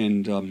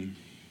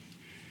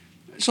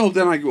so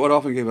then I would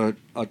often give a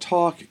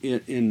talk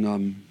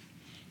in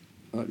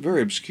a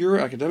very obscure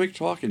academic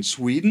talk in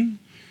Sweden.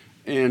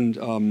 And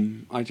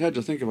I had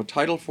to think of a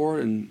title for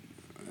it,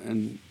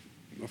 and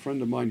a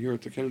friend of mine here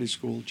at the Kennedy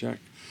School, Jack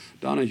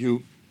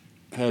Donahue,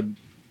 had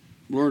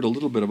learned a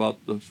little bit about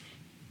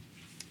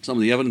some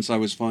of the evidence I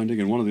was finding,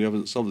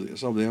 and some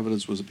of the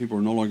evidence was that people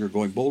are no longer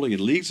going bowling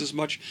in leagues as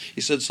much.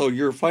 He said, "So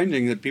you're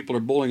finding that people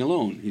are bowling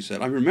alone?" He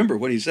said. I remember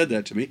when he said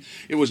that to me.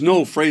 It was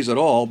no phrase at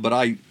all, but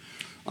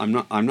I'm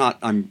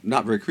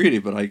not very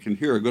creative, but I can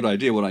hear a good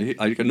idea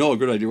I can know a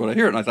good idea when I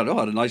hear it. And I thought, I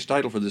had a nice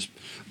title for this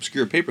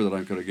obscure paper that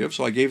I'm going to give.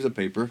 So I gave the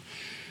paper,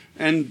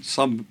 and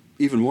some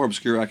even more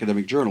obscure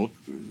academic journal,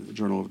 the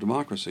Journal of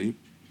Democracy,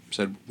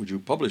 said, "Would you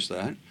publish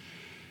that?"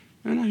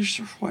 And I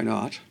said, "Why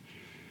not?"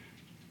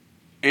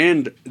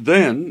 And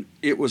then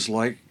it was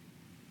like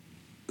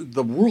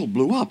the world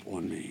blew up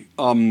on me.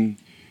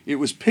 It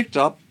was picked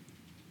up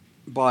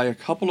by a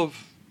couple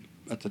of,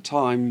 at the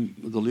time,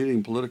 the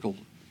leading political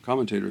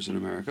commentators in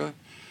America,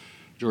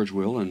 George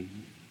Will and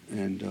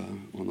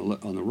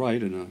on the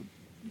right, and an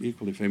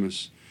equally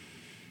famous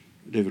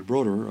David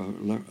Broder,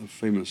 a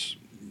famous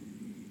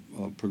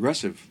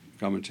progressive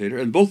commentator,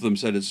 and both of them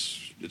said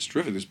it's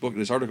terrific.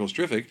 This article is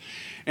terrific,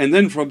 and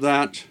then from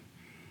that,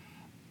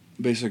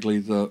 basically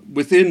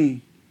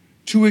within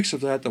 2 weeks of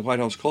that, the White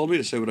House called me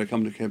to say would I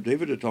come to Camp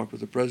David to talk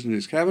with the president and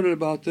his cabinet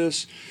about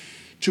this.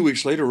 2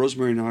 weeks later,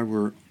 Rosemary and I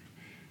were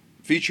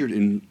featured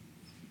in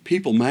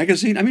People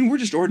magazine. I mean, we're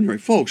just ordinary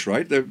folks,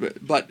 right?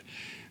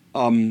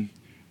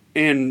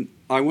 And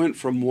I went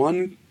from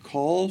one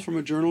call from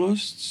a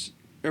journalist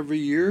every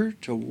year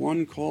to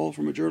one call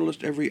from a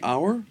journalist every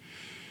hour.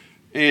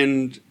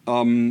 And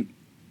I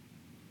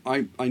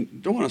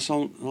don't want to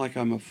sound like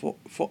I'm I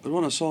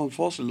want to sound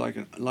falsely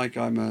like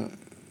I'm a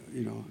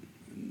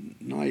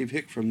naive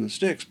hick from the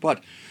sticks,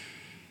 but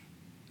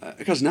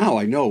because now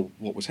I know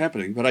what was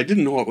happening, but I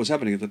didn't know what was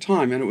happening at the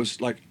time, and it was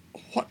like,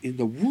 what in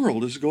the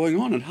world is going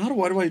on, and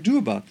what do I do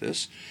about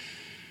this?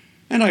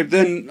 And I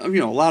then, a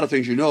lot of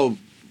things you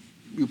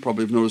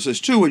probably have noticed this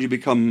too, when you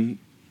become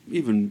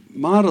even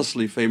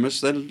modestly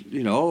famous, then,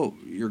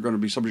 you're going to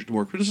be subject to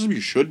more criticism.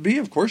 You should be,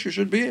 of course you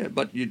should be,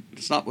 but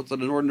it's not what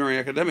an ordinary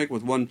academic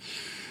with one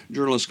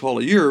journalist call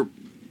a year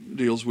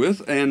deals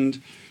with.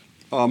 And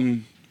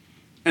then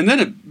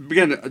it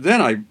began.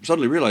 Then I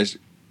suddenly realized,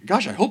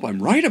 gosh, I hope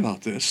I'm right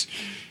about this.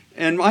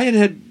 And I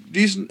had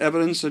decent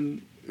evidence,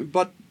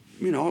 but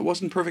it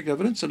wasn't perfect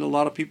evidence, and a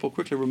lot of people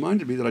quickly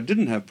reminded me that I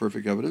didn't have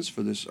perfect evidence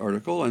for this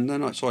article. And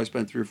then so I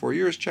spent 3 or 4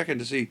 years checking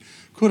to see,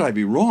 could I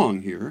be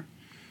wrong here?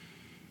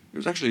 It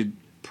was actually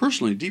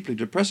personally deeply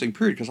depressing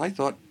period, because I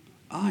thought,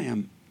 I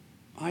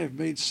have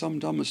made some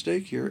dumb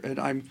mistake here,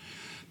 and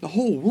the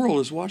whole world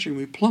is watching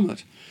me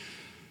plummet.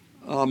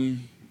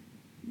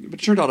 But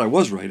it turned out I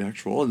was right,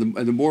 actually, and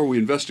the more we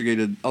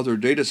investigated other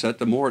data set,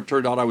 the more it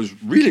turned out I was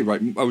really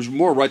right. I was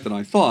more right than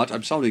I thought.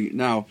 I'm sounding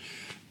now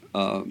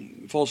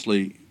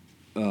falsely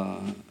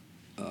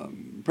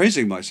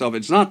praising myself.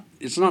 It's not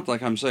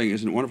like I'm saying,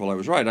 isn't it wonderful, I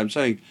was right. I'm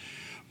saying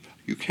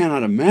you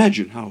cannot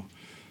imagine how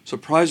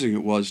surprising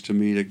it was to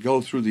me to go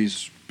through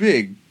these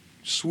big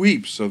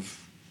sweeps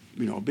of,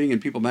 being in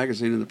People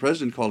magazine and the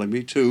president calling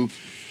me, to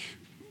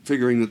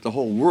figuring that the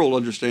whole world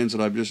understands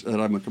that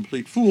I'm a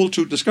complete fool,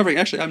 to discovering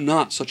actually I'm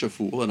not such a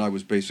fool and I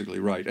was basically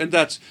right. And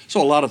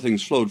so a lot of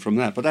things flowed from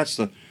that. But that's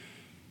the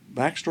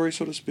backstory,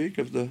 so to speak,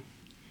 of the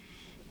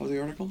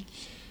article.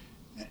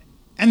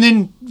 And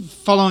then,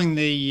 following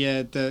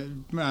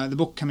the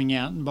book coming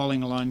out and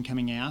Bowling Alone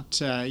coming out,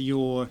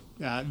 you're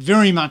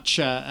very much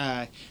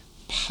a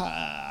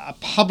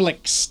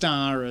public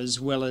star, as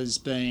well as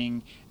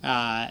being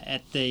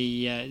at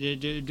the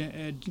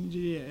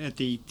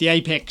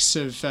apex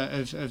of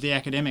the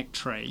academic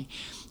tree.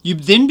 You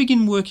then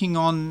begin working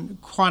on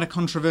quite a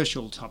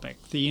controversial topic: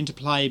 the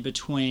interplay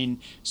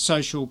between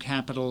social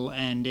capital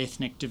and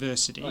ethnic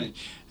diversity. Right.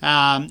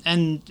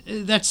 And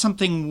that's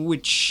something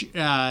which you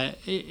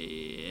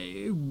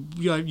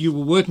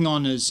were working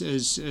on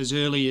as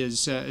early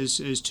as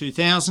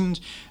 2000,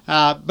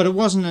 but it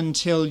wasn't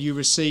until you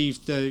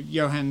received the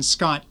Johann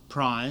Skype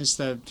Prize,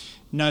 the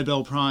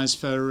Nobel Prize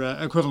for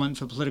equivalent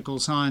for political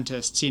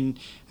scientists, in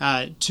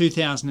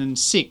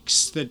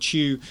 2006, that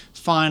you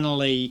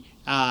finally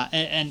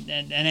and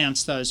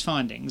announced those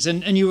findings.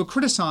 And you were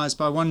criticised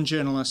by one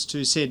journalist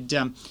who said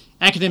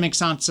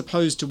academics aren't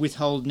supposed to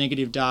withhold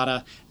negative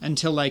data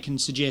until they can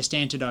suggest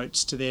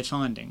antidotes to their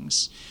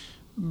findings.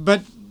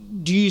 But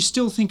do you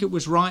still think it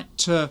was right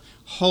to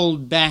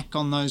hold back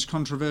on those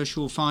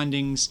controversial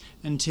findings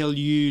until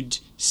you'd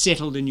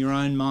settled in your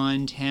own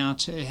mind how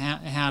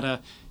to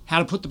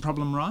put the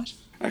problem right?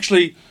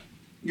 Actually,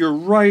 you're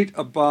right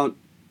about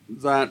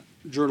that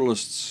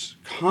journalist's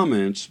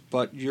comments,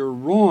 but you're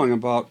wrong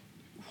about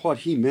what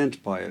he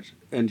meant by it.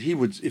 And he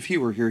would, if he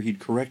were here, he'd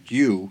correct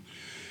you.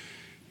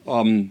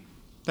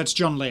 That's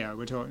John Leo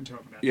we're talking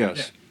about.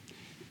 Yes,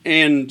 yeah.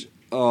 And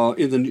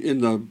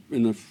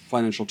in the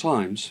Financial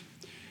Times,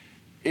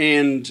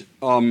 and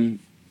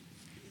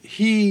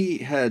he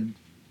had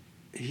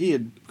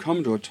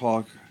come to a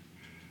talk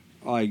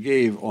I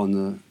gave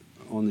on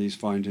these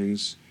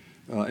findings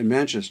in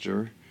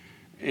Manchester,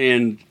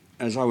 and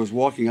as I was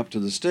walking up to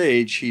the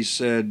stage, he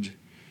said,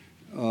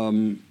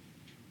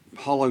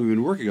 how long have you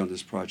been working on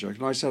this project?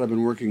 And I said, I've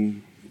been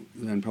working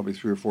then probably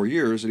 3 or 4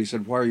 years. And he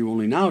said, why are you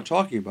only now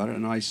talking about it?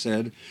 And I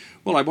said,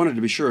 well, I wanted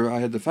to be sure I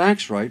had the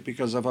facts right,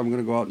 because if I'm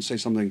going to go out and say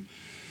something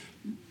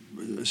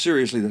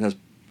seriously that has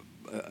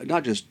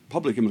not just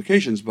public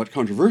implications, but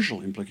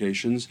controversial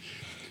implications,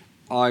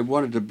 I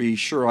wanted to be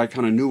sure I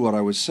kind of knew what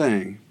I was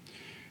saying.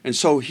 And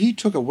so he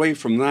took away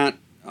from that.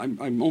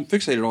 I'm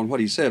fixated on what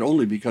he said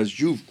only because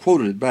you've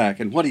quoted it back.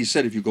 And what he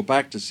said, if you go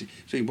back to see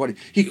what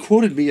he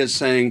quoted me as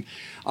saying,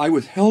 I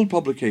withheld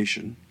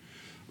publication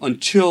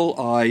until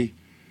I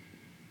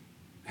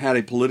had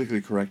a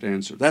politically correct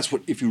answer. That's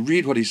what, if you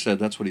read what he said,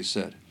 that's what he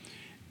said.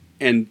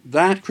 And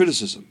that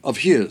criticism of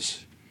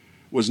his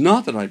was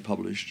not that I'd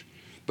published,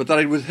 but that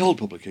I'd withheld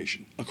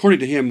publication. According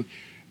to him,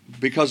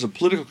 because of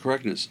political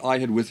correctness, I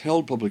had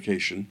withheld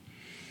publication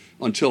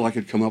until I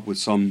could come up with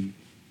some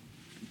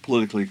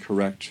politically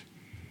correct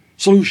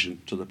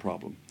solution to the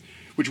problem,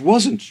 which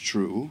wasn't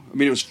true. I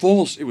mean, it was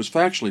false. It was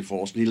factually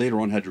false, and he later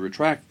on had to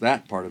retract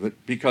that part of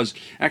it because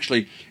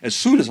actually, as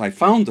soon as I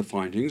found the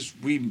findings,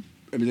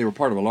 they were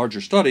part of a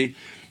larger study,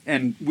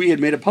 and we had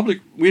made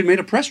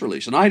a press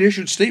release, and I had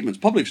issued statements,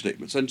 public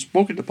statements, and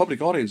spoken to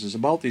public audiences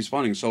about these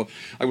findings. So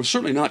I was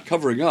certainly not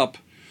covering up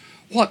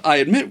what I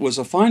admit was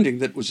a finding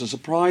that was a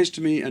surprise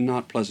to me and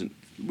not pleasant.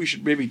 We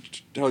should maybe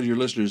tell your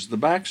listeners the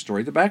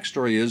backstory. The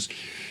backstory is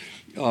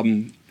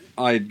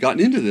I had gotten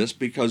into this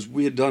because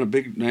we had done a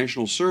big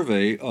national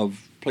survey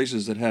of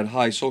places that had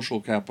high social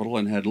capital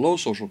and had low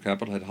social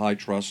capital, had high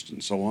trust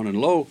and so on,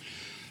 and low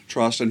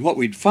trust. And what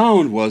we'd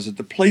found was that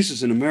the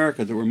places in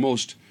America that were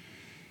most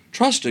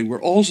trusting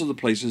were also the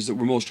places that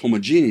were most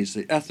homogeneous,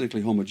 the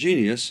ethnically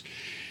homogeneous.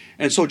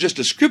 And so just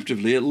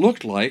descriptively, it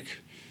looked like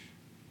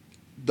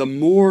the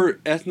more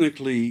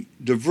ethnically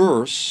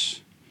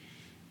diverse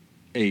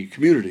a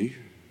community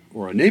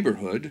or a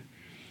neighborhood,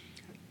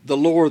 the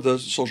lower the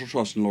social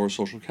trust and lower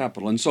social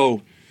capital. And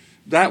so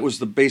that was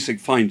the basic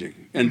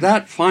finding. And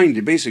that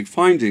basic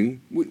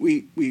finding,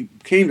 we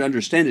came to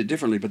understand it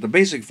differently, but the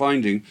basic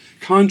finding,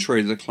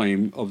 contrary to the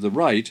claim of the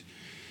right,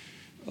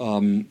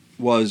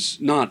 was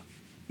not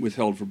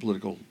withheld for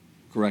political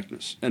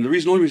correctness. And the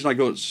only reason I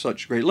go at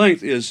such great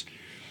length is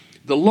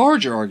the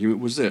larger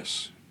argument was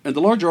this. And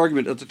the larger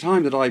argument at the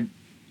time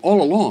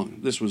all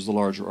along, this was the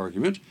larger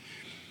argument,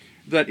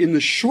 that in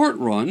the short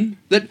run,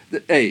 that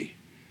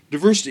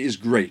diversity is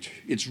great.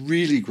 It's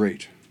really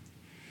great.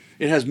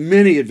 It has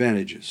many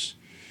advantages.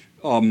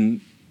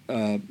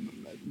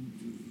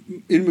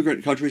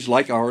 Immigrant countries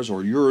like ours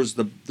or yours,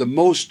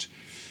 most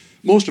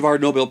of our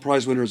Nobel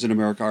Prize winners in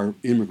America are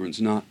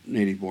immigrants, not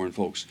native-born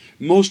folks.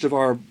 Most of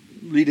our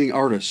leading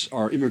artists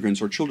are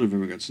immigrants or children of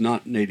immigrants,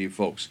 not native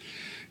folks.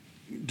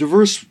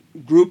 Diverse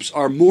groups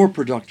are more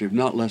productive,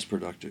 not less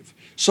productive.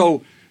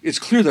 So it's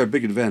clear there are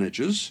big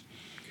advantages.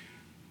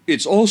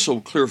 It's also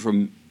clear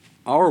from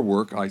our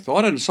work, I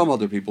thought, and some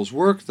other people's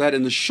work, that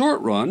in the short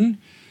run,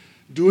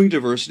 doing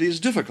diversity is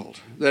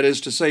difficult. That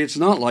is to say, it's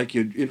not like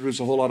you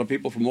introduce a whole lot of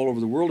people from all over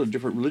the world of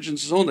different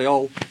religions and so on, they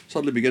all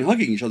suddenly begin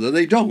hugging each other.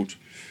 They don't.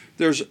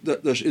 There's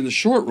in the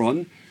short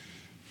run,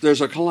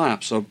 there's a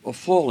collapse, a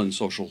fall in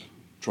social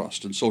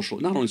trust and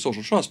not only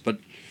social trust, but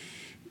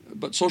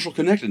social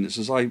connectedness.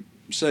 As I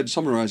said,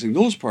 summarizing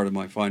those part of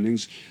my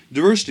findings,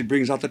 diversity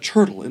brings out the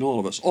turtle in all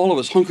of us. All of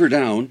us hunker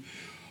down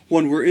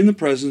when we're in the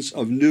presence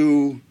of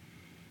new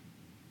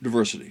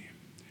diversity.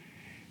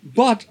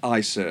 But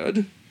I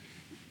said,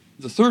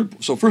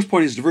 first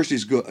point is diversity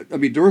is good. I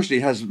mean, diversity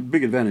has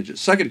big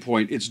advantages. Second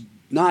point, it's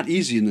not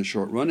easy in the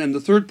short run. And the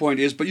third point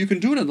is, but you can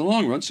do it in the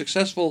long run.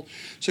 Successful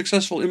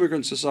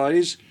immigrant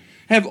societies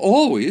have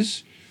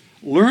always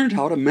learned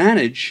how to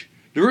manage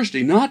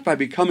diversity, not by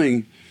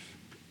becoming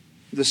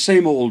the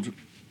same old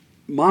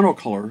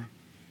monocolor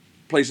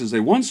places they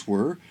once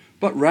were,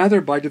 but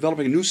rather by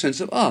developing a new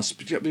sense of us,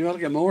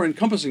 developing a more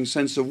encompassing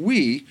sense of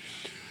we.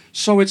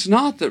 So it's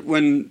not that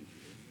when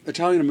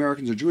Italian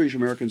Americans or Jewish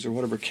Americans or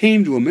whatever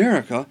came to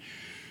America,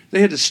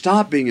 they had to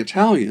stop being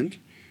Italian.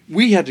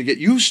 We had to get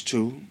used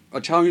to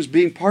Italians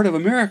being part of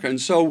America.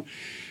 And so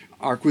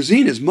our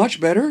cuisine is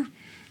much better.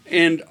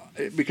 And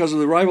because of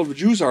the arrival of the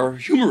Jews, our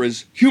humor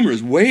is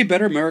way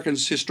better.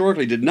 Americans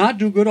historically did not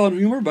do good on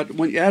humor, but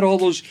when you add all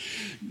those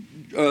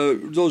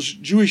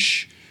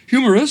Jewish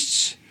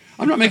humorists,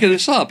 I'm not making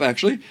this up,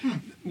 actually,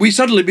 we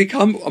suddenly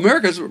become,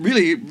 Americans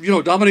really,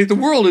 dominate the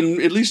world,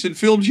 at least in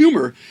filmed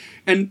humor.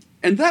 And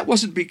that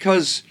wasn't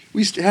because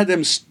we had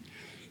them,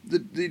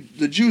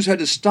 the Jews had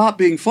to stop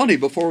being funny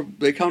before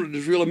they counted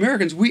as real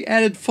Americans. We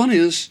added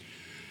funniness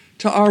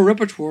to our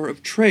repertoire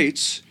of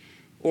traits,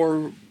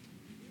 or,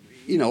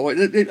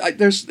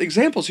 there's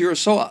examples here are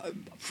so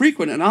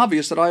frequent and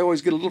obvious that I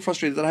always get a little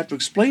frustrated that I have to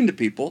explain to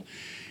people.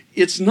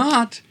 It's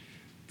not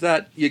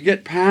that you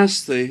get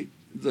past the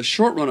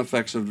short-run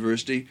effects of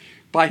diversity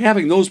by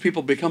having those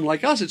people become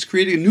like us. It's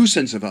creating a new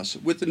sense of us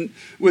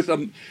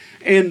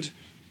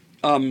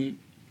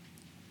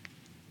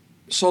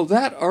so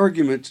that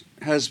argument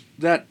has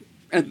that,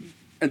 and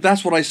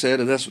that's what I said,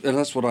 and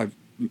that's what I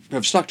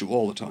have stuck to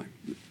all the time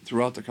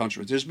throughout the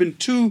country. There's been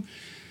two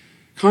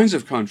kinds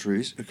of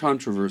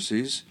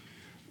controversies,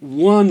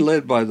 one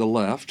led by the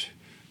left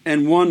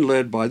and one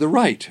led by the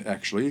right,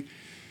 actually.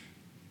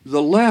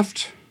 The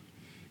left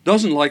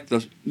doesn't like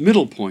the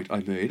middle point I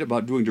made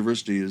about doing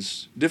diversity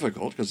is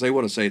difficult, because they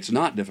want to say it's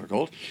not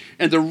difficult.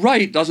 And the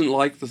right doesn't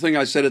like the thing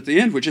I said at the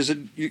end, which is that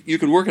you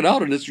can work it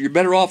out and you're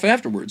better off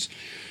afterwards.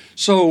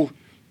 So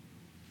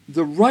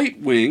the right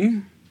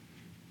wing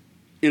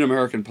in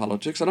American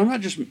politics, and I'm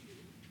not just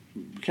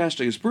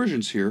casting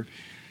aspersions here,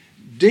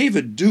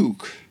 David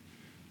Duke,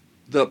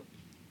 the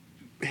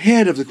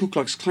head of the Ku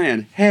Klux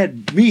Klan,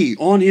 had me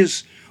on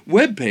his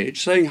webpage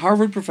saying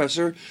Harvard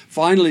professor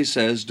finally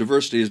says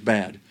diversity is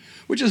bad,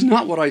 which is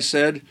not what I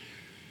said,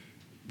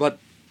 but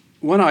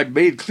when I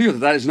made clear that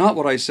that is not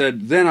what I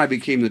said, then I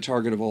became the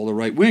target of all the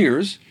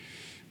right-wingers.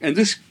 And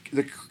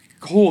the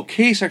whole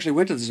case actually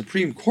went to the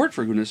Supreme Court,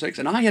 for goodness sakes,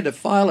 and I had to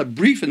file a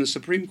brief in the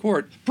Supreme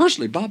Court.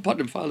 Personally, Bob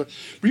Putnam filed a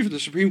brief in the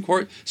Supreme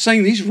Court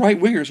saying these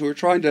right-wingers who are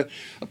trying to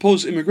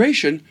oppose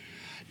immigration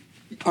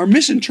are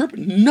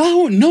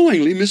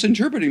knowingly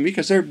misinterpreting me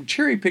because they're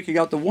cherry-picking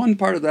out the one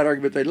part of that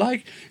argument they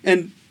like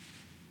and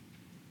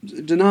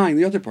denying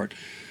the other part.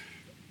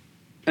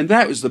 And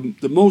that was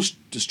the most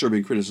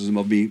disturbing criticism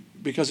of me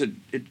because it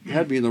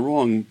had me in the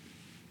wrong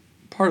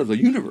part of the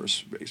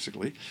universe,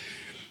 basically.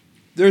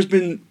 There's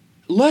been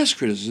less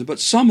criticism, but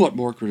somewhat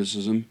more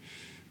criticism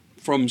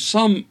from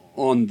some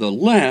on the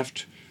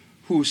left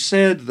who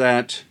said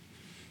that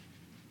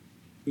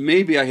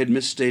maybe I had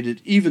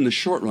misstated even the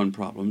short-run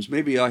problems.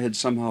 Maybe I had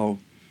somehow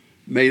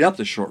made up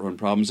the short-run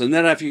problems, and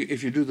then if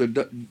you do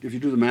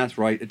the math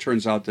right, it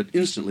turns out that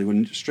instantly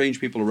when strange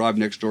people arrive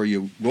next door,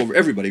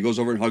 everybody goes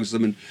over and hugs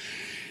them,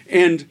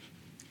 and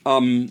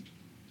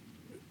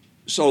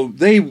so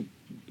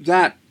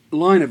that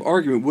line of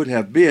argument would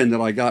have been that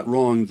I got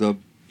wrong the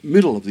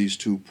middle of these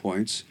 2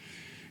 points.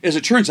 As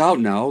it turns out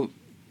now,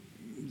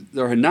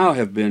 there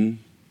have been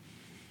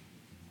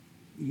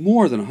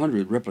more than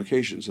 100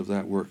 replications of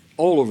that work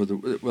all over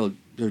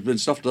there's been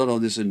stuff done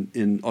on this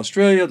in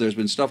Australia, there's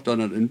been stuff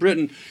done on it in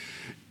Britain,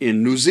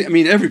 in New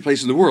Zealand, every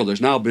place in the world. There's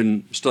now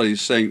been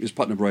studies saying, is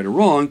Putnam right or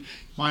wrong?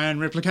 My own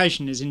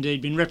replication has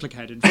indeed been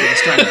replicated for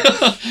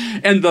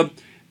Australia. And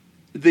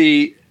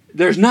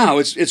there's now,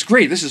 it's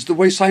great. This is the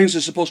way science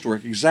is supposed to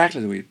work,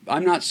 exactly the way.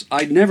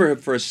 I never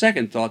have for a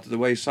second thought that the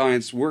way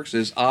science works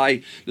is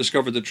I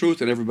discover the truth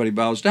and everybody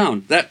bows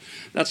down.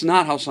 That's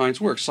not how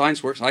science works.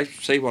 Science works, I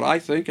say what I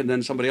think, and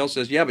then somebody else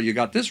says, yeah, but you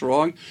got this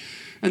wrong.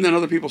 And then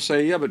other people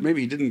say, yeah, but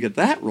maybe you didn't get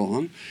that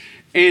wrong.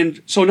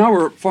 And so now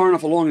we're far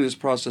enough along in this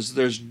process,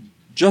 there's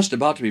just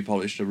about to be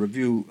published a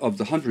review of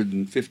the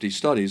 150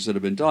 studies that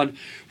have been done,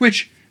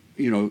 which,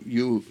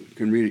 you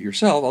can read it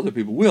yourself, other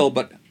people will,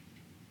 but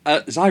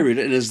as I read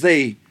it, and as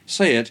they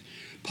say it,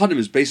 Putnam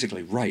is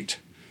basically right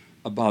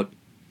about,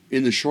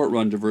 in the short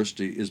run,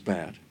 diversity is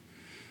bad.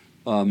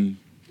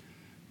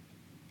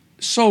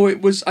 So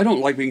I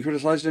don't like being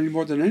criticized any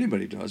more than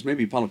anybody does.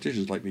 Maybe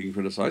politicians like being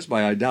criticized,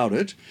 but I doubt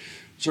it.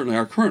 Certainly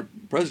our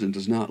current president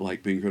does not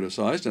like being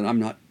criticized, and I'm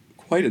not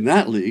quite in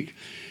that league.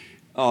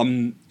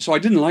 So I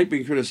didn't like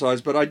being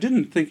criticized, but I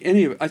didn't think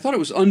I thought it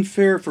was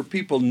unfair for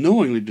people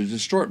knowingly to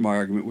distort my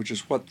argument, which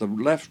is what the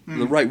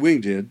right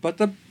wing did. But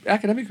the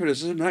academic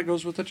criticism, that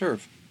goes with the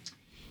turf.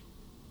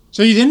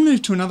 So you then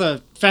moved to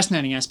another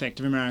fascinating aspect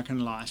of American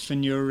life,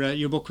 and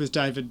your book with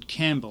David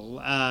Campbell,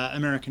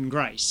 American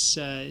Grace.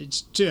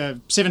 It's a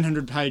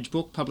 700-page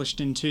book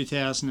published in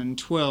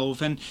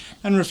 2012, and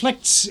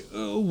reflects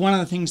one of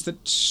the things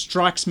that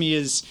strikes me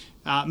as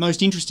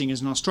most interesting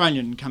as an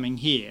Australian coming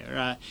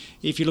here.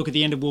 If you look at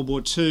the end of World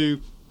War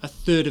II, a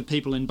third of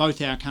people in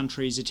both our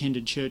countries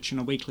attended church on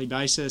a weekly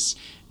basis.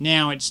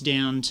 Now it's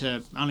down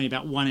to only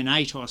about 1 in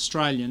 8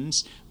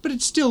 Australians, but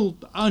it's still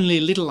only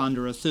a little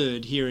under a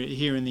third here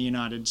in the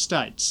United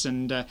States.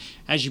 And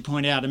as you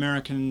point out,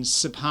 Americans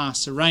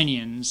surpass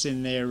Iranians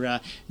in their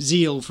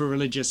zeal for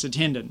religious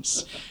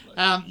attendance.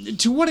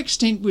 To what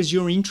extent was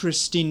your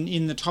interest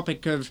in the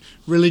topic of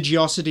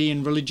religiosity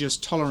and religious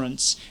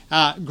tolerance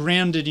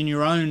grounded in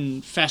your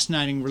own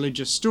fascinating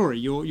religious story,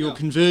 your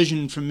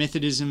conversion from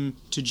Methodism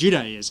to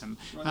Judaism,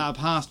 a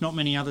path not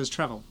many others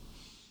travel?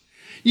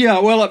 Yeah,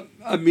 well,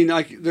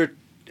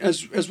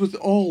 as with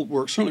all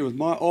work, certainly with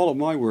all of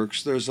my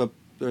works, there's a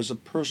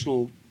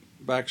personal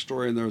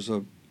backstory and there's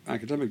a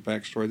academic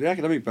backstory. The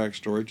academic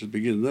backstory, to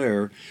begin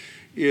there,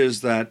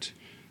 is that,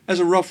 as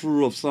a rough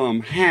rule of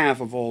thumb,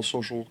 half of all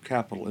social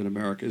capital in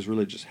America is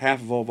religious.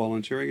 Half of all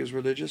volunteering is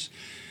religious.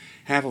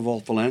 Half of all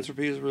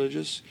philanthropy is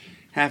religious.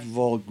 Half of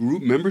all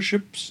group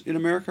memberships in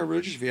America are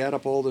religious. If you add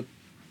up all the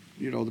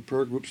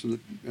prayer groups and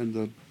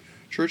the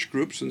church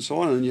groups and so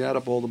on, and then you add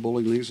up all the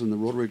bowling leagues and the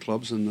Rotary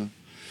clubs and the,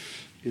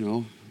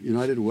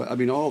 United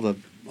Way, all the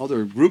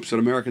other groups that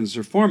Americans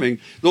are forming,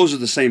 those are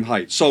the same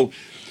height. So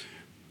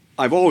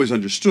I've always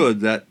understood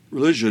that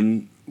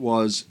religion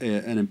was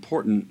an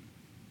important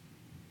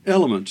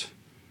element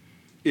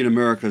in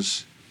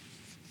America's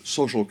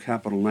social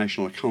capital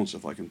national accounts,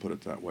 if I can put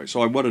it that way.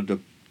 So I wanted to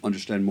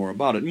understand more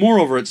about it.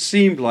 Moreover, it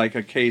seemed like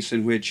a case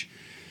in which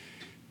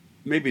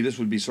maybe this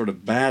would be sort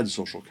of bad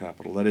social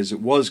capital. That is, it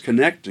was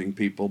connecting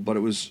people, but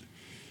it was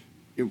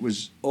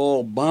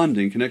all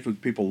bonding, connecting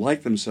with people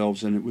like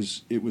themselves, and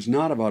it was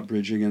not about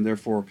bridging, and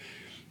therefore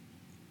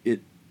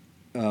it,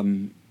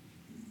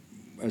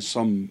 as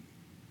some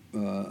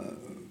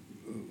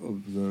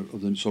of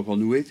the so-called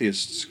new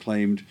atheists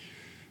claimed,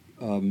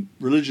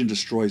 religion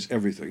destroys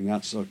everything.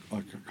 That's a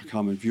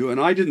common view, and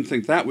I didn't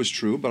think that was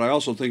true. But I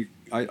also think,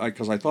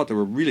 because I thought there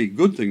were really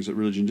good things that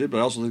religion did, but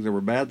I also think there were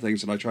bad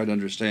things, and I tried to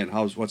understand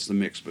what's the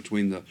mix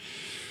between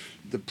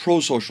the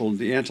pro-social and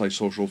the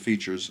anti-social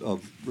features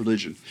of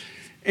religion.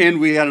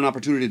 And we had an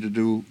opportunity to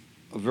do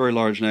a very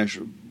large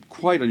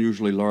quite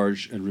unusually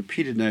large and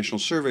repeated national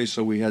survey,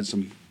 so we had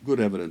some good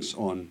evidence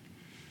on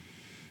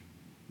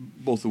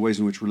both the ways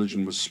in which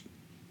religion was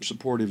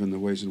supportive and the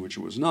ways in which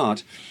it was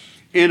not.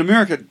 And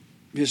America,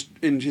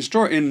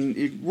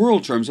 in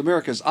world terms,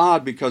 America is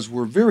odd because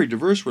we're very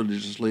diverse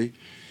religiously,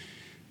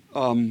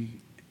 and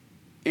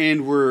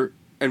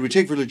we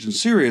take religion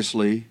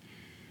seriously,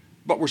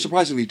 but we're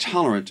surprisingly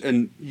tolerant.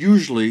 And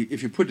usually,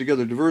 if you put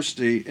together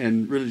diversity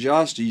and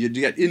religiosity, you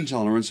get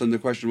intolerance. And the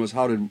question was,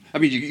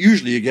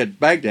 usually you get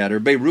Baghdad or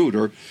Beirut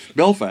or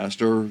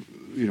Belfast or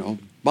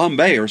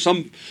Bombay or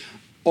some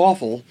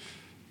awful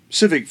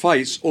civic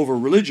fights over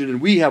religion.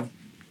 And we have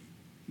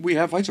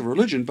fights over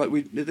religion, but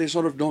they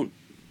sort of don't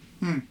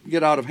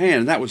get out of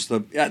hand. And that's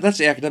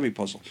the academic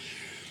puzzle.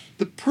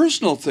 The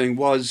personal thing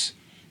was,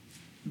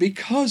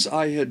 because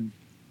I'd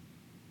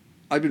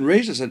been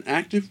raised as an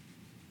active,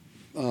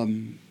 I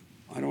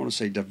don't want to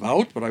say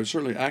devout, but I was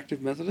certainly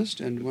active Methodist,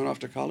 and went off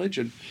to college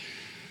and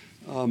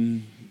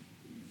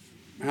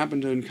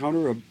happened to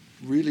encounter a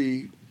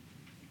really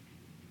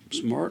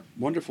smart,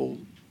 wonderful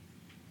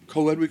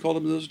co-ed, we called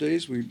them in those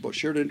days. We both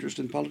shared interest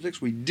in politics.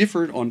 We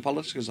differed on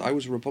politics because I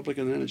was a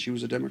Republican then and she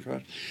was a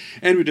Democrat,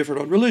 and we differed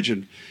on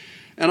religion.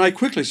 And I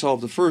quickly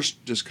solved the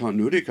first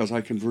discontinuity because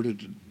I converted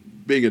to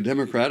being a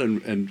Democrat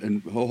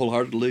and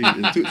wholeheartedly,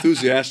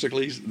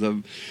 enthusiastically,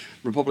 the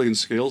Republican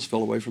scales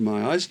fell away from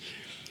my eyes.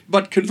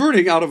 But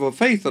converting out of a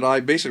faith that I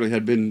basically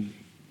had been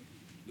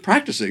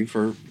practicing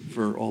for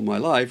all my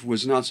life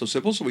was not so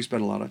simple, so we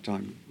spent a lot of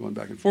time going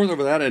back and forth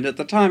over that. And at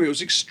the time, it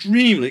was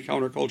extremely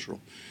countercultural.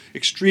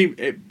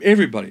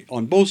 Everybody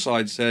on both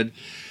sides said,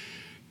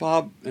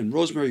 Bob and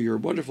Rosemary, you're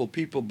wonderful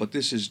people, but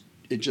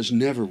it just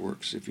never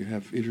works if you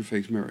have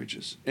interfaith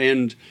marriages.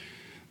 And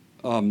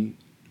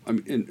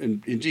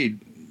indeed,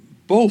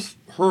 both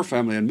her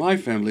family and my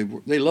family,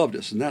 they loved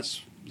us, and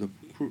that's the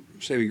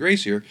saving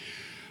grace here.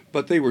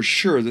 But they were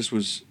sure this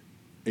was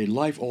a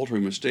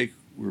life-altering mistake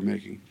we were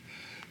making.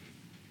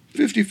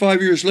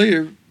 55 years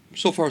later,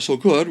 so far so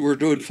good. We're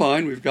doing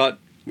fine. We've got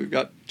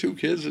 2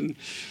 kids and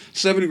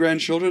 7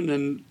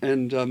 grandchildren,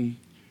 and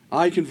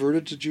I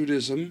converted to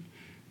Judaism,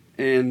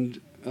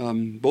 and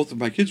both of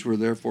my kids were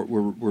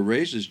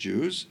raised as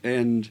Jews,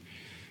 and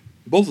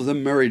both of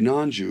them married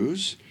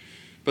non-Jews.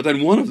 But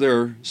then one of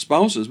their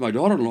spouses, my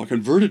daughter-in-law,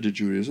 converted to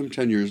Judaism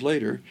 10 years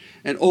later,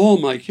 and all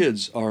my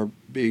kids are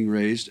being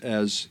raised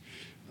as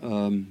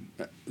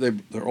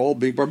they're all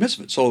being bar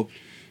mitzvahed. So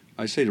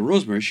I say to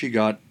Rosemary, she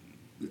got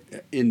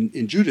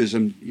in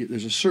Judaism,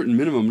 there's a certain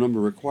minimum number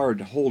required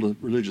to hold a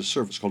religious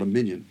service called a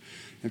minyan.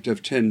 You have to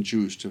have 10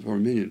 Jews to have a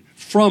minyan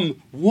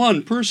from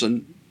one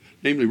person,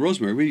 namely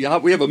Rosemary. We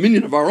have a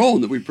minyan of our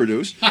own that we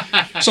produce.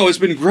 So it's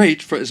been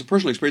great as a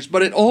personal experience,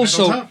 but it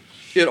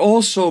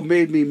also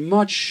made me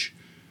much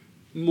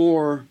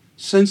more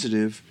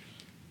sensitive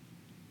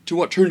to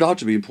what turned out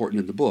to be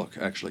important in the book,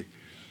 actually.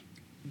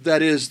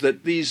 That is,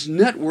 that these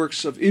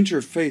networks of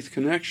interfaith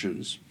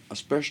connections,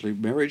 especially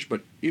marriage,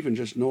 but even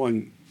just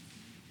knowing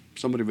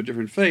somebody of a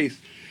different faith,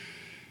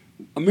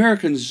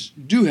 Americans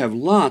do have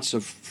lots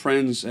of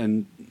friends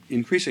and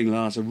increasingly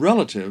lots of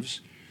relatives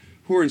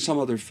who are in some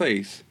other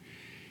faith.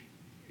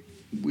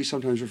 We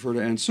sometimes refer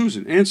to Aunt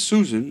Susan. Aunt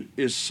Susan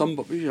is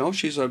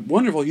she's a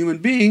wonderful human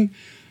being.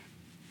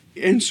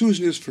 Aunt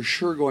Susan is for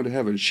sure going to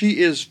heaven. She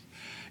is,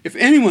 if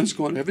anyone's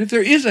going to heaven, if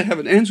there is a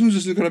heaven, Aunt Susan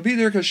is going to be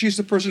there because she's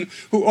the person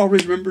who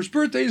always remembers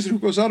birthdays and who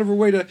goes out of her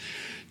way to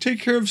take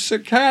care of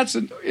sick cats.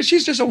 And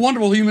she's just a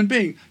wonderful human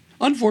being.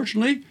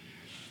 Unfortunately,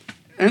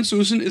 Aunt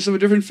Susan is of a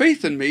different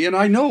faith than me, and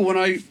I know when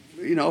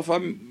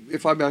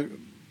if I'm a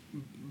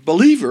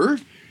believer,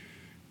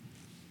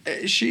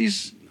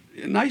 she's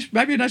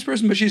maybe a nice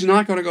person, but she's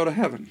not going to go to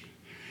heaven.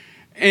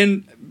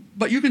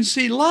 But you can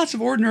see lots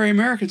of ordinary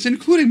Americans,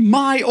 including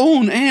my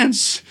own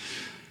aunts,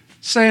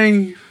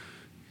 saying,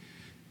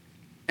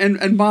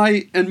 and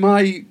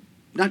my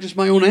not just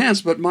my own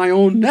aunts, but my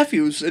own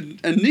nephews and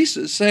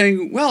nieces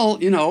saying, well,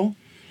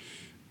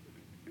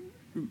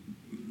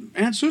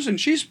 Aunt Susan,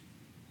 she's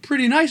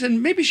pretty nice,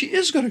 and maybe she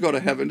is going to go to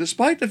heaven,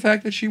 despite the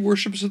fact that she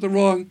worships at the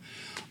wrong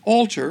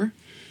altar.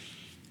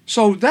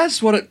 So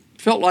that's what it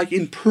felt like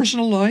in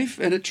personal life,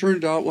 and it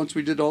turned out, once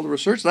we did all the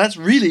research, that's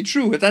really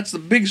true. That's the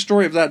big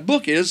story of that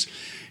book, is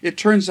it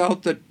turns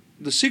out that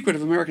the secret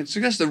of American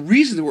success, the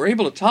reason that we're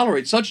able to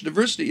tolerate such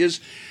diversity, is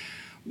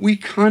we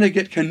kind of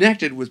get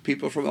connected with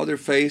people from other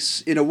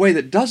faiths in a way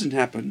that doesn't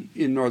happen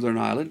in Northern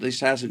Ireland, at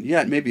least hasn't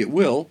yet, maybe it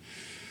will,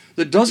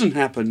 that doesn't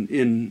happen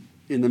in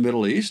the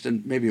Middle East,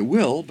 and maybe it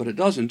will, but it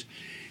doesn't.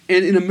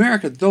 And in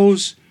America,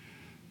 those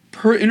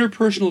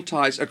interpersonal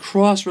ties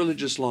across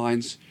religious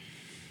lines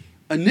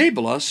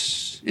enable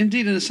us,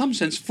 indeed in some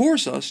sense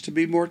force us to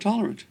be more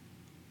tolerant.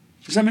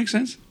 Does that make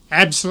sense?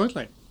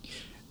 Absolutely.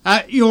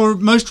 Your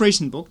most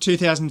recent book,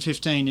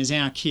 2015, is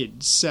Our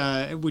Kids,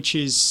 which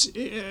is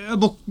a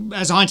book,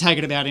 as I take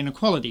it, about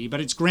inequality,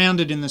 but it's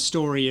grounded in the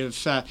story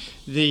of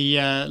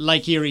the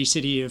Lake Erie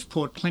city of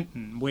Port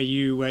Clinton, where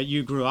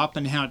you grew up,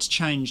 and how it's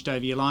changed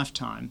over your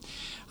lifetime.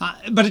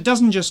 But it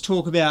doesn't just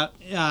talk about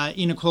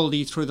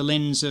inequality through the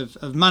lens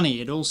of money.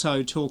 It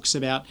also talks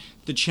about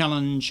the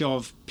challenge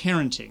of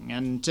parenting.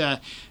 And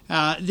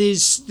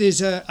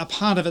there's a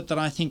part of it that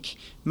I think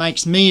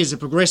makes me as a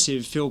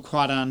progressive feel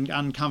quite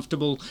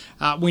uncomfortable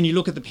when you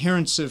look at the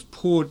parents of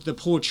the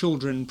poor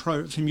children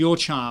from your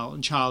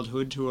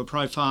childhood who are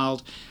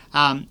profiled.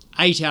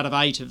 8 out of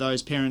 8 of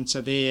those parents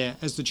are there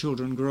as the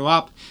children grew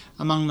up.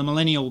 Among the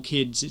millennial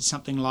kids, it's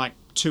something like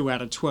 2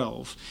 out of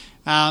 12.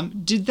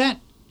 Did that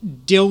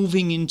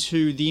delving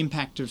into the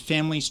impact of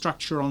family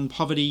structure on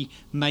poverty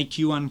make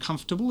you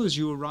uncomfortable as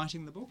you were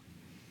writing the book?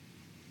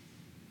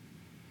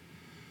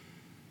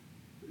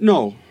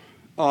 No.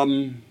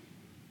 And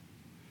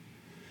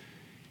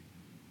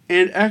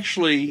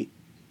actually,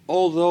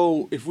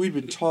 although if we'd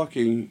been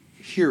talking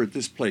here at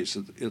this place,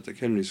 at the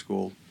Kennedy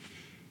School,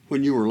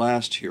 when you were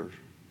last here,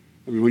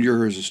 when you were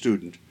here as a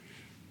student,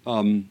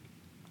 there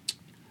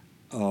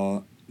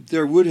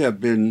would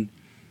have been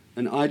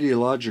an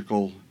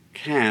ideological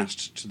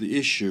cast to the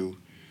issue.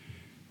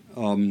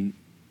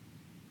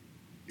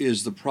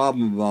 Is the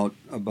problem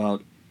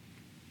about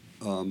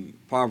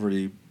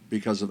poverty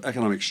because of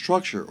economic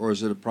structure, or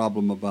is it a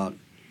problem about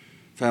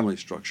family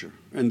structure?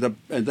 And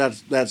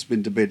that's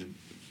been debated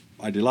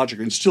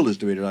ideologically, and still is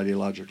debated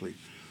ideologically,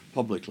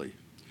 publicly.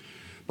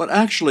 But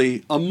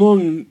actually,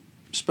 among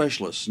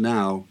specialists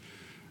now,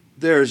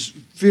 there's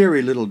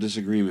very little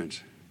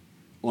disagreement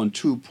on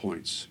 2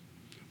 points.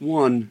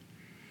 One,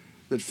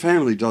 that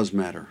family does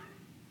matter.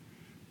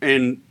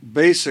 And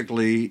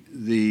basically,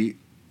 the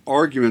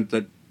argument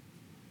that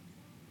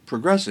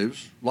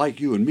progressives, like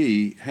you and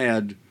me,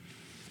 had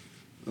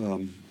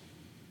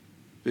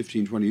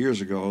 15, 20 years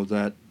ago,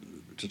 that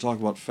to talk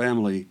about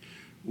family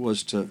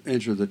was to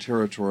enter the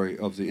territory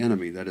of the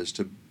enemy, that is,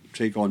 to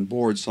take on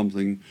board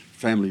something,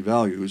 family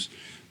values,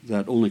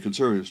 that only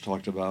conservatives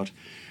talked about.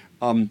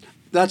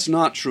 That's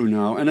not true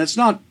now, and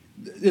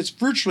it's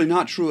virtually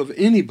not true of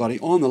anybody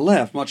on the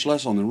left, much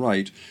less on the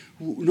right.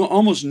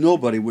 Almost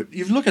nobody would.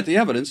 You look at the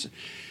evidence,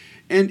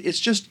 and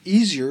it's just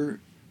easier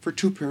for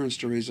 2 parents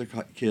to raise a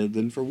kid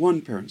than for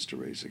 1 parent to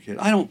raise a kid.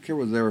 I don't care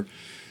whether they're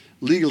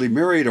legally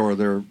married or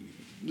they're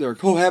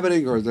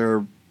cohabiting or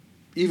they're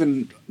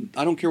even,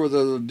 I don't care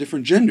whether they're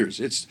different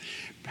genders. It's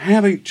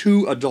having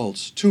 2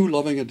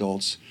 loving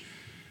adults,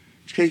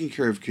 taking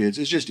care of kids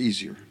is just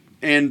easier.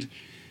 And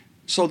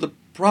so the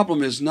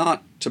problem is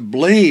not to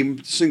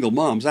blame single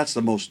moms. That's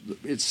the most,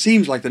 it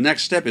seems like the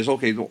next step is,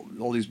 okay,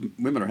 all these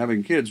women are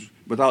having kids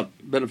without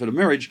benefit of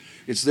marriage,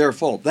 it's their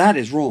fault. That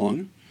is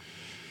wrong.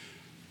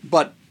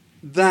 But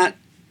that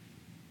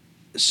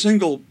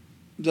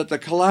the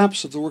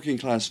collapse of the working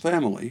class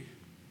family,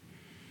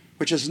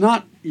 which is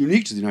not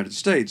unique to the United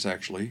States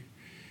actually,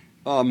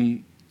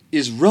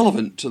 is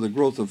relevant to the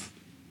growth of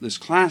this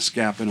class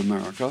gap in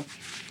America.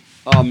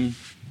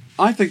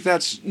 I think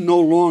that's no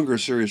longer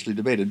seriously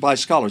debated by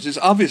scholars. It's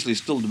obviously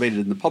still debated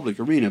in the public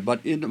arena,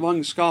 but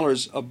among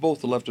scholars of both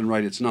the left and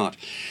right, it's not.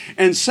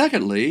 And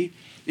secondly,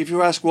 if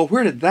you ask, well,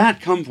 where did that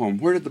come from?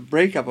 Where did the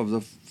breakup of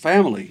the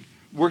family,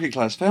 working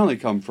class family,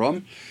 come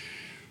from?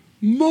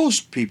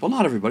 Most people,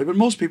 not everybody, but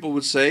most people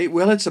would say,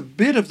 well, it's a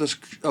bit of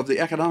the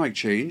economic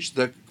change,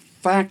 the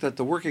fact that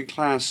the working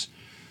class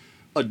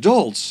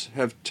adults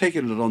have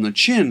taken it on the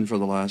chin for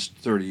the last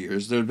 30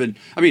 years. There have been,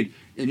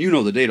 and you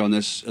know the data on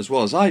this as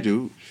well as I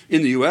do,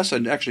 in the U.S.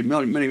 and actually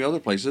many other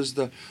places,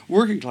 the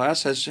working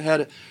class has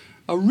had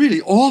a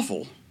really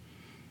awful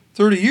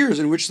 30 years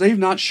in which they've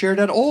not shared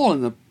at all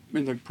in the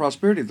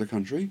prosperity of the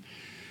country.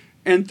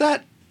 And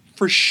that,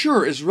 for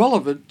sure, is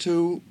relevant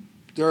to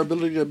their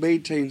ability to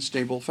maintain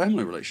stable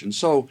family relations.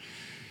 So,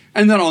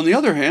 and then on the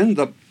other hand,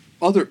 the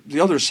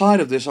other side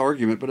of this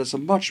argument, but it's a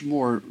much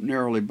more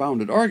narrowly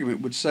bounded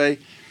argument, would say,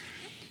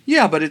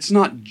 yeah, but it's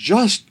not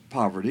just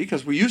poverty,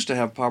 because we used to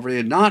have poverty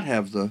and not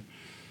have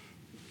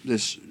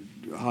this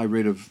high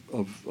rate of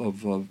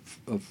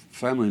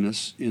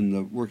familyness in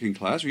the working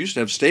class. We used to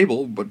have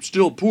stable but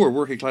still poor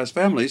working class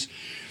families,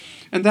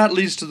 and that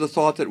leads to the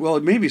thought that, well,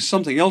 maybe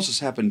something else has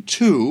happened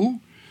too.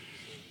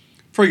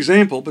 For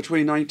example,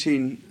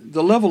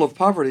 the level of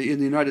poverty in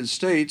the United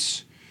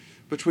States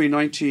between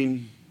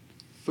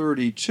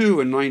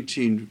 1932 and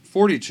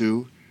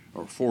 1942,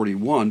 or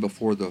 41,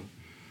 before the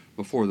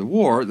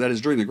war, that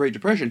is during the Great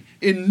Depression,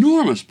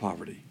 enormous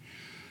poverty,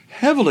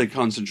 heavily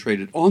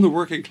concentrated on the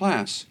working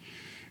class.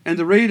 And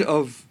the rate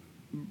of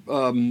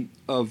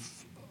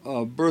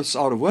births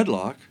out of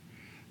wedlock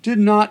did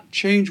not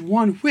change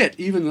one whit,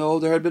 even though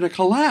there had been a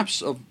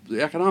collapse of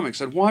the economics.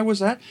 And why was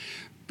that?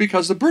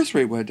 Because the birth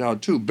rate went down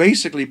too.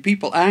 Basically,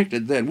 people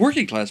acted then,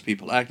 working class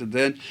people acted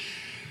then,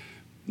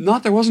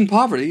 not there wasn't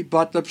poverty,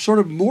 but the sort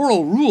of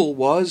moral rule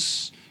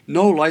was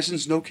no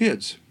license, no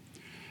kids.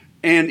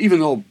 And even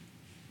though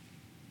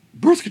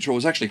birth control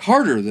was actually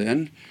harder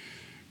then,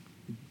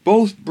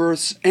 both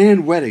births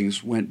and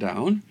weddings went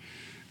down.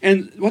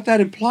 And what that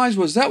implies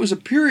was that was a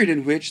period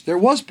in which there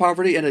was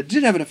poverty and it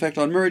did have an effect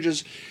on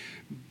marriages,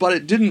 but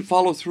it didn't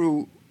follow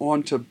through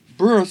onto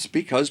births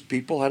because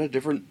people had a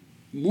different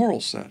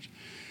moral set.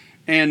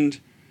 And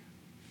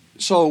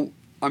so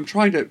I'm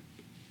trying to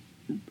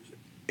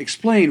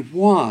explain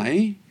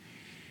why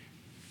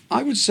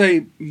I would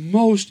say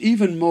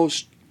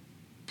most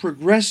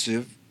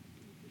progressive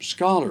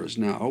scholars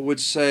now would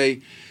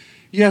say,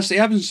 yes, the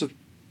absence of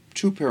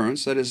two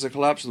parents, that is the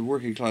collapse of the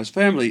working class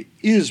family,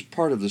 is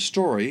part of the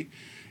story.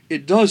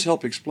 It does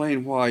help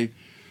explain why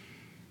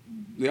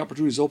the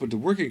opportunities open to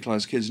working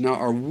class kids now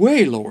are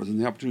way lower than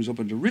the opportunities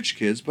open to rich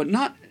kids, but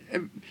not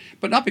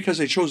because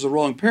they chose the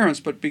wrong parents,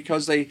 but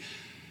because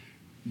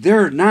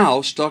they're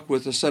now stuck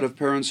with a set of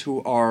parents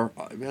who are,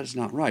 that's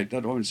not right,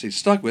 I don't want to say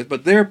stuck with,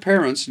 but their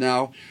parents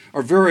now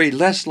are very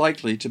less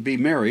likely to be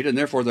married, and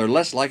therefore they're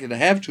less likely to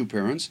have two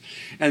parents.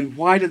 And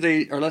why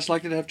are less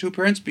likely to have two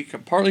parents?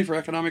 Partly for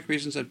economic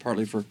reasons and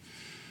partly for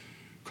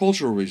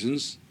cultural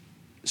reasons.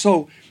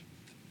 So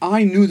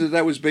I knew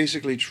that was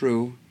basically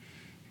true,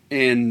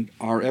 and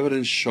our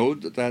evidence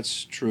showed that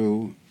that's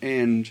true.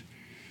 And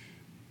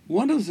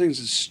one of the things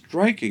that's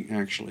striking,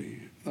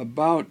 actually,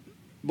 about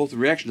both the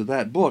reaction to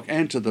that book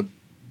and to the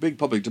big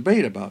public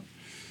debate about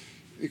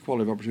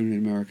equality of opportunity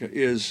in America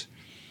is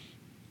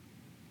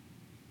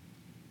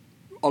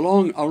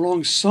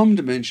along some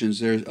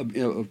dimensions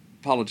of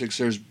politics,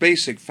 there's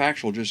basic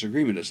factual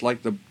disagreement. It's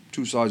like the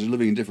two sides are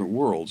living in different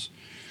worlds.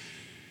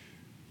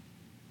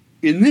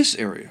 In this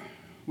area,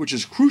 which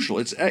is crucial,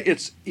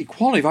 it's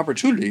equality of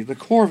opportunity, the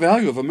core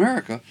value of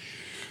America,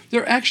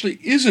 there actually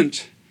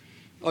isn't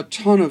a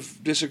ton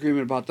of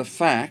disagreement about the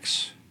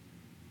facts,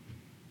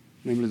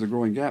 namely the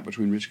growing gap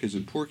between rich kids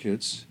and poor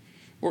kids,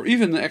 or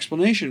even the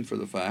explanation for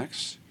the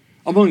facts.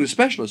 Among the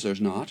specialists,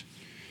 there's not.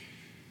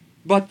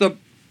 But the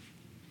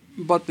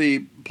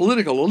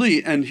political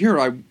elite, and here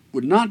I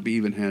would not be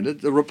even-handed,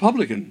 the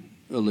Republican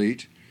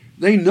elite,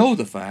 they know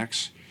the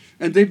facts,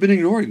 and they've been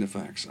ignoring the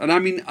facts. And I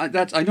mean,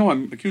 I know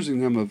I'm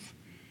accusing them of,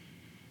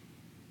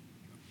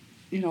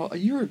 a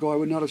year ago I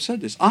would not have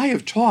said this. I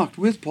have talked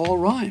with Paul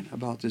Ryan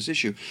about this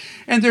issue,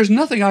 and there's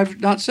nothing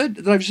I've said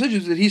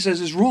that he says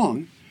is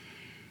wrong.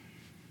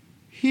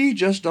 He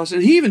just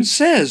doesn't. He even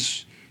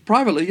says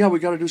privately, yeah, we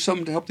got to do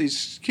something to help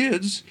these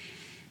kids,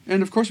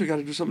 and of course we got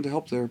to do something to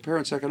help their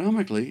parents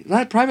economically.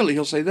 That privately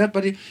he'll say that,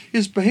 but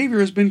his behavior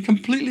has been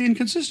completely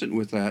inconsistent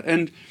with that.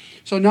 And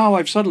so now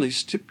I've suddenly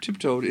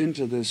tiptoed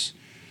into this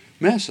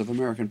mess of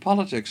American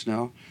politics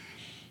now,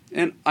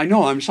 and I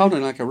know I'm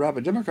sounding like a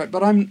rabid Democrat,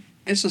 but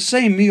it's the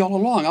same me all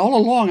along. All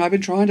along I've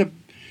been trying to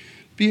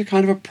be a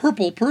kind of a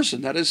purple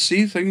person, that is,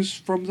 see things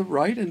from the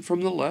right and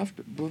from the left.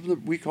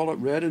 We call it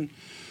red and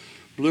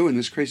blue in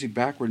this crazy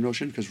backward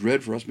notion, because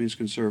red for us means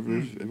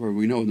conservative, where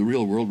we know in the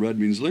real world red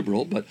means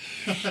liberal. But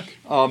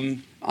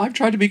I've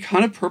tried to be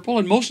kind of purple,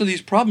 and most of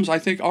these problems I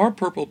think are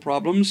purple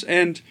problems,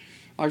 and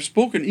I've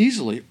spoken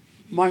easily,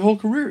 my whole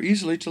career,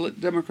 easily to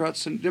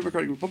Democrats and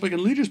Democratic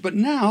Republican leaders. But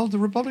now the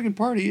Republican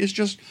Party is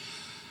just,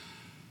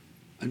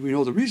 and we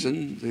know the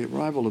reason, the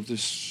arrival of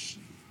this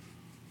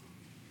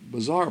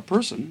bizarre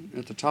person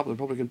at the top of the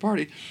Republican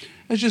Party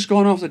has just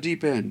gone off the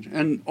deep end.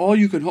 And all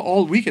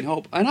we can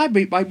hope,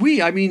 and by we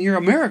I mean here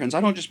Americans,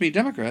 I don't just mean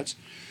Democrats,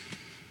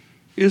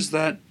 is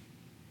that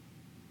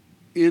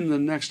in the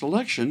next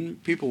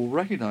election people will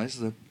recognize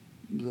the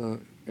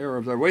error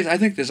of their ways. I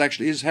think this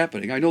actually is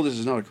happening. I know this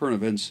is not a current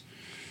events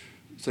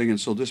thing, and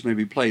so this may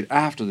be played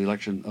after the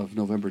election of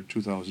November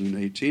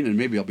 2018, and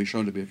maybe I'll be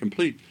shown to be a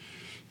complete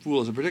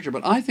fool as a predictor,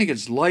 but I think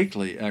it's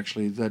likely,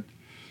 actually, that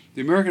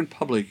the American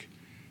public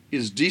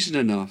is decent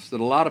enough that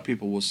a lot of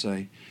people will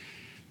say,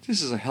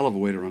 this is a hell of a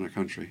way to run a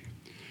country.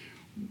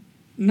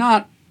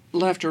 Not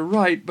left or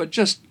right, but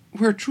just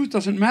where truth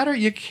doesn't matter,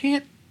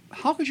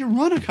 how could you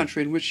run a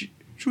country in which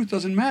truth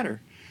doesn't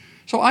matter?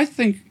 So I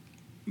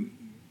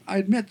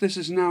admit this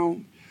is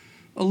now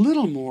a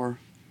little more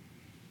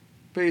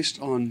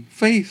based on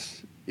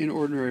faith in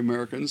ordinary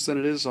Americans than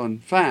it is on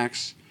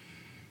facts.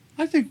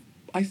 I think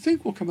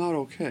we'll come out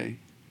okay.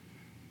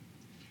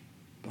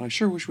 But I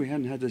sure wish we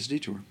hadn't had this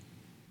detour.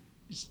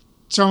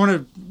 So I want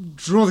to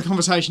draw the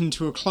conversation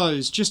to a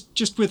close,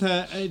 just with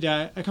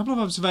a couple of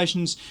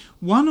observations.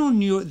 One on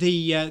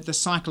the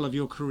cycle of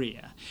your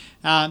career.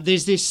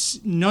 There's this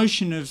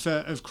notion of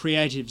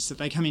creatives that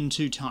they come in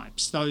two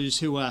types: those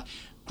who are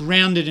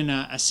grounded in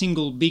a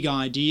single big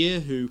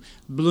idea, who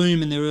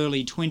bloom in their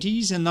early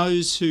 20s, and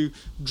those who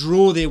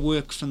draw their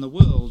work from the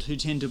world, who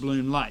tend to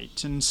bloom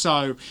late. And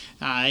so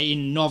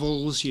in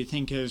novels you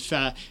think of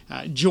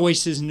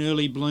Joyce as an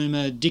early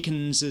bloomer,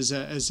 Dickens as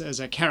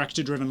a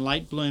character-driven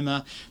late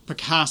bloomer,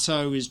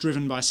 Picasso is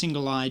driven by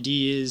single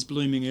ideas,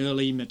 blooming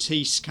early,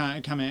 Matisse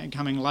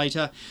coming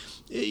later.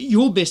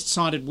 Your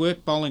best-cited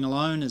work, Bowling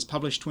Alone, is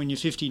published when you're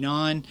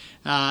 59,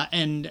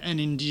 and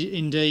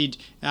indeed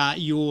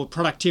your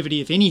productivity,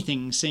 if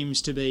anything,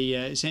 seems to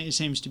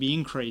be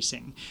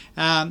increasing.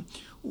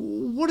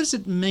 What does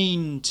it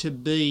mean to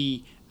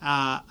be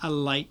a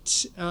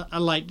late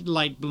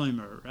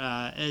bloomer,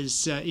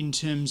 as in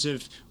terms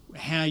of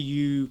how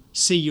you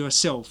see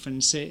yourself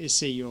and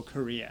see your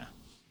career?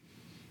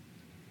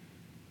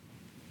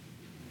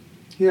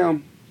 Yeah.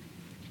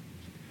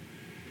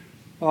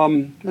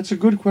 That's a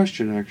good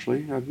question,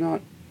 actually. I've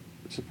not,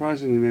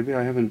 surprisingly, maybe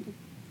I haven't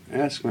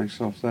ask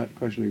myself that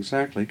question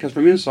exactly. Because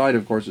from inside,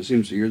 of course, it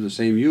seems that you're the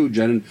same you,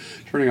 Jen,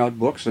 turning out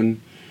books,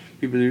 and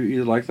people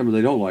either like them or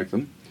they don't like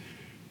them.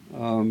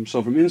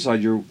 So from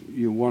inside,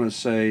 you want to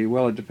say,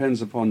 well, it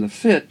depends upon the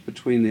fit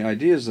between the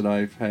ideas that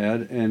I've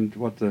had and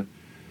what the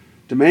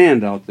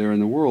demand out there in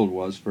the world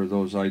was for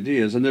those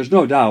ideas. And there's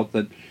no doubt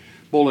that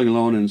Bowling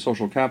Alone and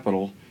Social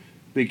Capital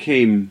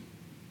became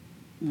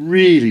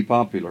really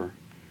popular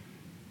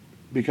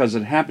because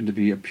it happened to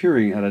be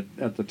appearing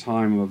at the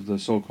time of the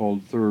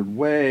so-called Third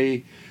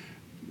Way,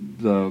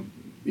 the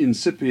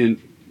incipient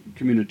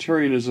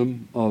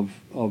communitarianism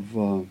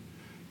of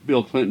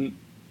Bill Clinton,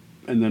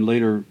 and then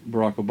later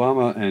Barack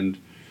Obama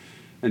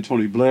and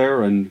Tony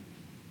Blair, and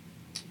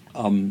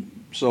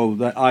so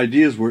the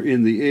ideas were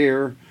in the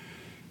air,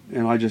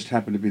 and I just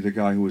happened to be the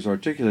guy who was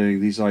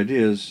articulating these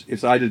ideas.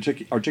 If I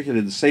had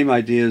articulated the same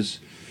ideas,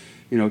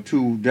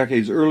 2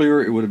 decades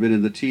earlier, it would have been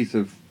in the teeth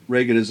of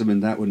Reaganism,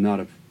 and that would not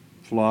have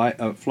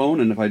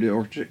flown. And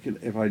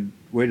if I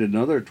waited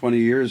another 20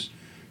 years,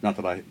 not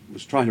that I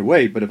was trying to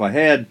wait, but if I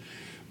had,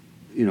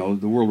 the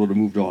world would have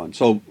moved on.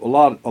 So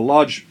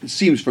it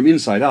seems from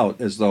inside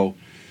out as though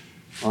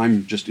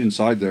I'm just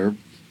inside there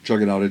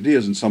chugging out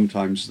ideas, and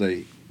sometimes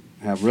they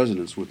have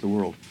resonance with the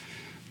world.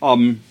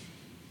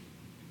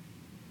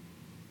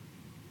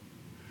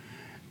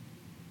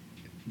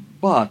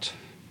 But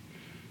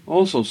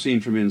also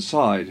seen from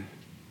inside,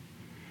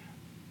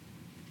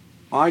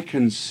 I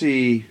can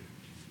see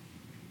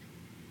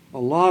a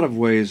lot of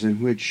ways in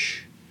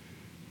which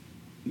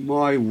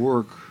my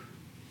work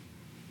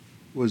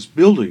was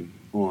building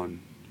on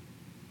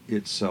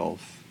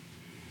itself.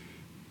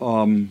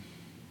 And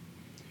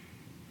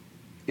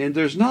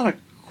there's not a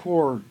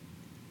core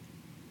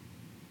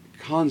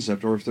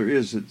concept, or if there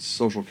is, it's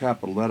social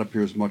capital. That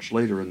appears much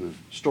later in the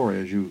story,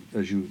 as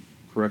you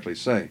correctly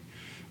say.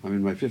 I'm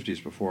in my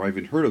 50s before I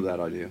even heard of that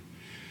idea.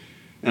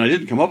 And I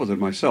didn't come up with it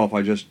myself,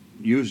 I just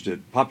used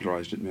it,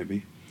 popularized it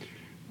maybe.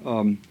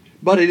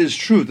 But it is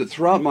true that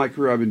throughout my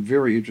career I've been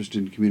very interested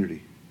in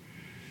community.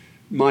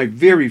 My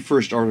very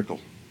first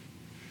article,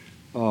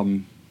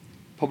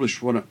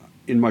 published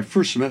in my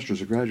first semester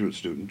as a graduate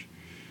student,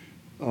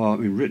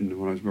 written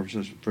when I was my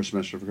first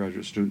semester of a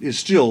graduate student, is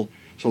still,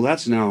 so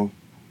that's now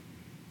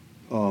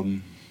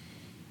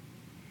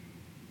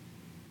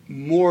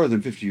more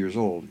than 50 years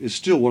old, is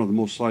still one of the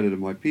most cited of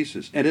my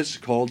pieces. And it's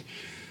called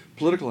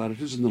Political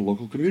Attitudes in the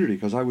Local Community,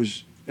 because I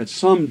was, at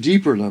some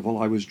deeper level,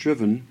 I was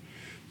driven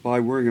by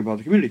worrying about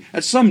the community.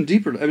 At some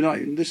deeper,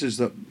 this is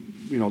the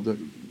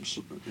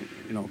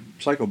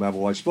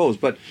psychobabble, I suppose,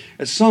 but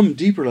at some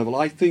deeper level,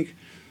 I think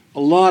a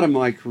lot of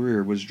my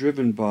career was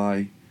driven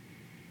by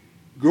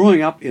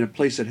growing up in a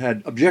place that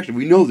had,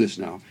 we know this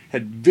now,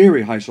 had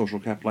very high social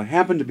capital. I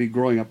happened to be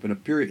growing up in a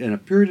period in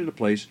a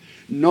place,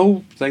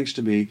 no thanks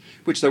to me,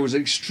 which there was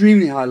an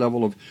extremely high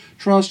level of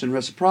trust and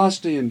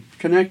reciprocity and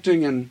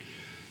connecting and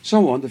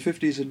so on, the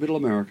 50s in Middle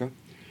America.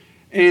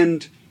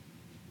 And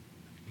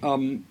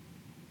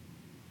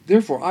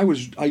therefore,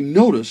 I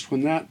noticed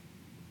when that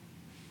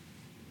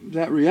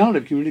reality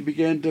of community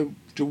began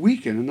to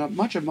weaken, and that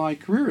much of my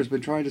career has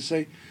been trying to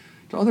say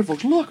to other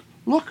folks, look,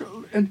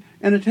 and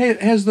it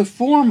has the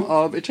form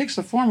of, it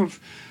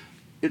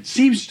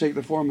seems to take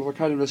the form of a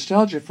kind of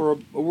nostalgia for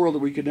a world that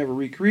we could never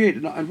recreate.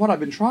 And what I've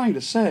been trying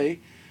to say,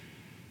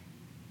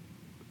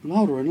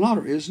 louder and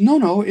louder, is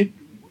no,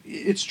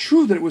 it's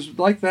true that it was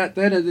like that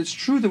then, and it's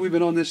true that we've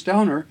been on this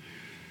downer,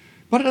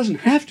 but it doesn't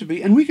have to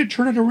be, and we could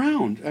turn it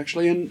around,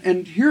 actually.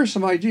 And here are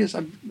some ideas.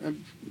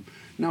 I'm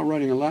now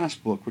writing a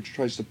last book, which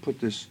tries to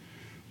put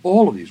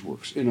all of these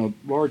works in a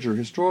larger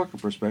historical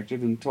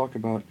perspective and talk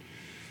about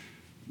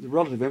the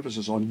relative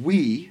emphasis on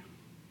we,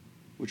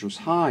 which was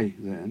high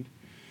then,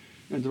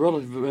 and the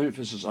relative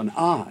emphasis on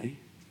I,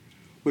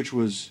 which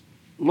was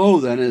low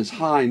then and is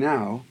high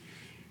now.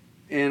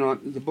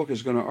 And the book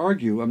is going to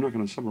argue, I'm not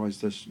going to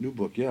summarize this new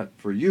book yet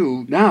for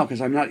you now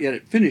because I'm not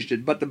yet finished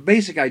it, but the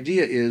basic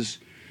idea is,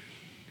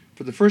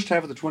 for the first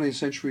half of the 20th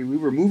century, we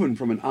were moving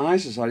from an I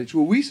society to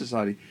a we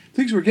society.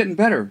 Things were getting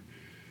better.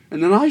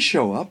 And then I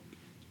show up,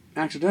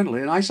 accidentally,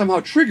 and I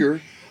somehow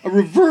trigger a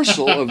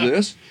reversal of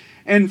this.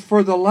 And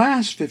for the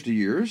last 50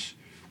 years,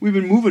 we've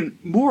been moving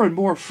more and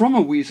more from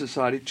a we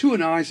society to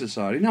an I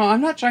society. Now,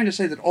 I'm not trying to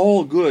say that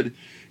all good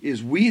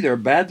is we. There are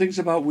bad things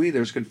about we.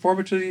 There's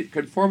conformity and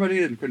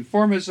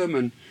conformism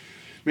and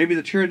maybe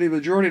the tyranny of the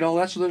majority and all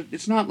that. So that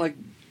it's not like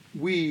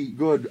we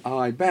good,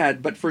 I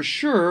bad. But for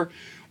sure,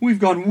 we've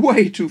gone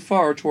way too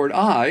far toward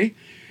I.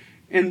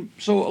 And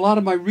so a lot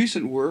of my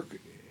work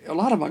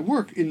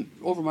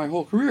over my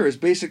whole career is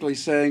basically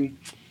saying,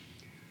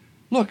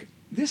 look,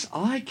 this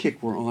I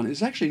kick we're on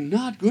is actually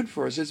not good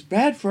for us. It's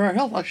bad for our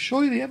health. I'll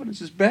show you the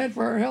evidence. It's bad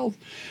for our health.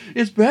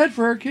 It's bad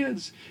for our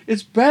kids.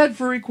 It's bad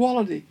for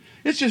equality.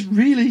 It's just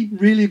really,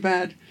 really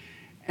bad.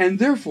 And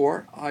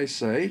therefore, I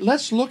say,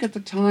 let's look at the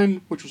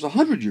time, which was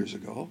 100 years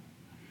ago,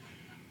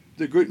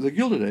 the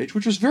Gilded Age,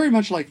 which was very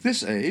much like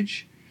this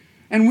age,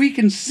 and we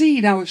can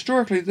see now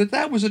historically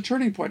that was a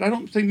turning point. I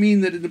don't mean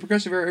that in the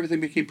Progressive Era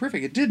everything became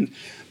perfect. It didn't.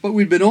 But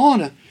we'd been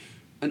on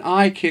an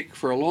eye kick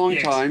for a long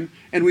Yes. time,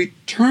 and we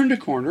turned a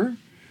corner,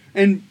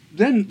 and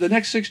then the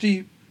next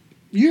 60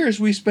 years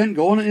we spent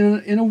going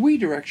in a we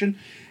direction.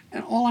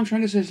 And all I'm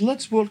trying to say is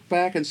let's look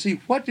back and see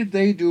what did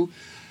they do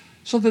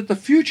so that the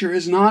future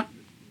is not,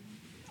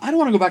 I don't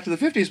want to go back to the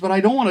 50s, but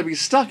I don't want to be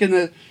stuck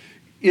in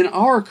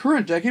our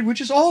current decade, which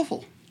is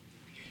awful.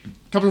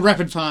 A couple of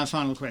rapid-fire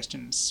final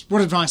questions.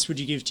 What advice would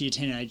you give to your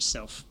teenage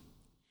self?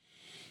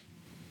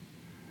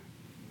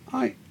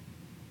 I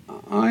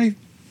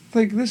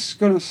think this is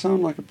going to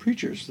sound like a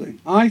preacher's thing.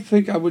 I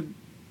think I would,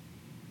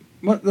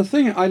 but the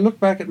thing, I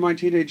look back at my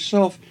teenage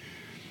self,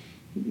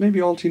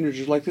 maybe all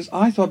teenagers like this,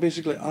 I thought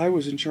basically I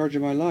was in charge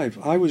of my life.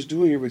 I was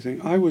doing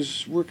everything. I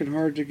was working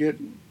hard to get,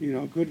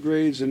 good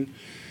grades and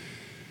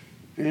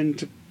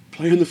to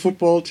play on the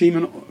football team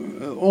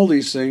and all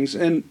these things.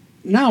 And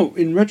now,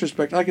 in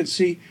retrospect, I can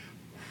see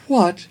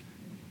what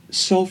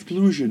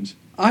self-delusions.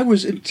 I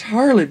was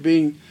entirely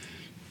being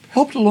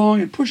helped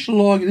along and pushed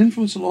along and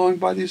influenced along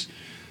by these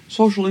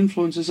social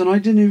influences, and I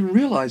didn't even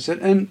realize it.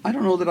 And I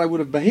don't know that I would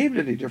have behaved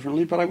any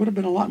differently, but I would have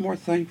been a lot more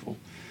thankful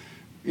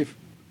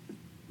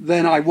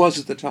than I was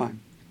at the time.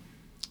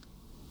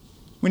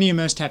 When are you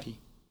most happy?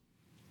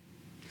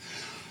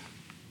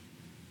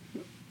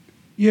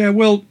 Yeah,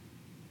 well,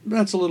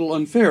 that's a little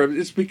unfair.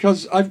 It's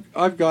because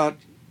I've got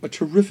a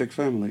terrific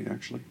family,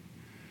 actually.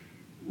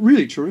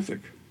 Really terrific.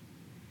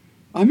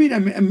 I mean, I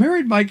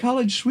married my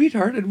college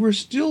sweetheart, and we're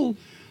still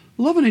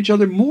loving each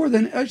other more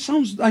than it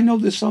sounds. I know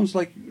this sounds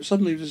like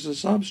suddenly this is a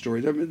sob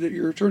story. I mean, that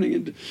you're turning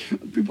into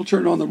people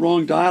turn on the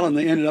wrong dial and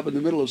they ended up in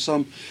the middle of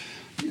some,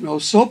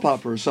 soap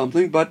opera or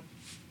something. But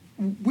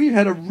we've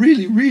had a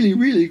really, really,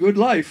 really good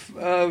life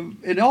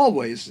in all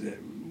ways.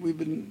 We've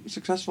been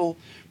successful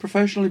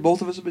professionally.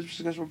 Both of us have been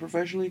successful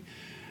professionally.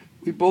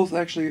 We both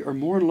actually are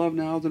more in love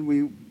now than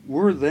we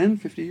were then,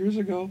 50 years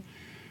ago.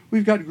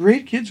 We've got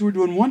great kids who are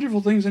doing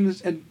wonderful things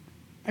and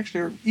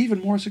actually are even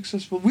more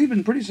successful. We've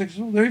been pretty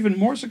successful. They're even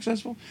more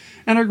successful.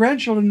 And our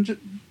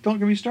grandchildren, don't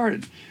get me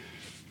started.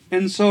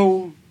 And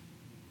so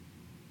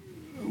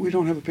we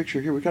don't have a picture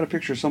here. We've got a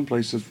picture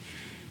someplace of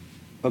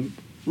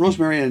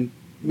Rosemary and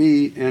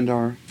me and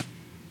our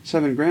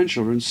 7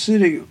 grandchildren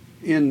sitting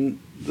in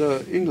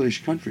the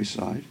English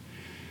countryside,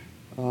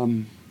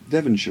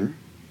 Devonshire,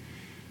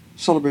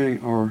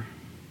 celebrating our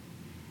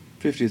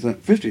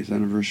 50th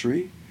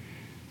anniversary.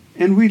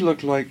 And we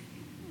look like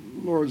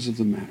lords of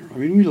the manor. I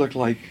mean, we look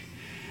like...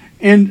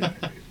 And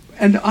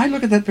I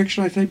look at that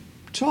picture and I think,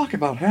 talk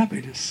about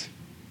happiness.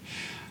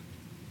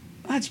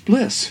 That's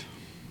bliss.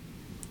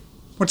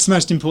 What's the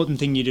most important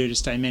thing you do to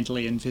stay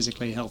mentally and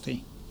physically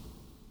healthy?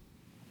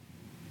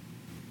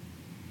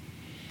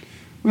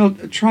 Well,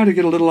 try to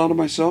get a little out of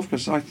myself,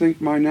 because I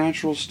think my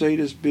natural state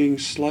is being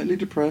slightly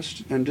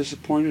depressed and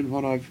disappointed in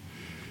what I've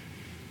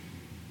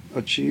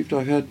achieved.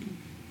 I've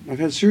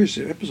had serious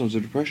episodes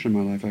of depression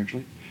in my life,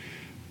 actually.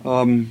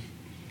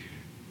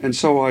 And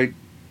so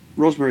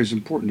Rosemary's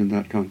important in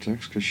that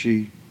context,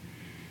 because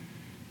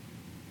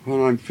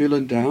when I'm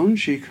feeling down,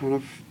 she kind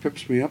of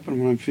pips me up, and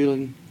when I'm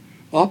feeling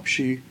up,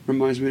 she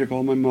reminds me to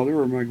call my mother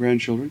or my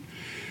grandchildren.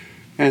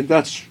 And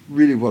that's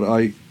really what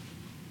I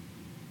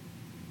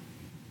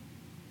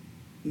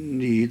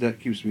need. That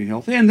keeps me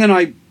healthy. And then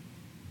I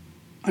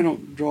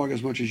don't jog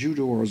as much as you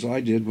do or as I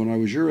did when I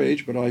was your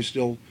age, but I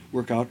still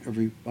work out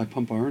I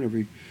pump iron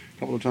every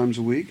couple of times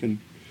a week, and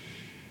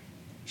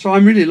so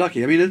I'm really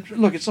lucky. I mean,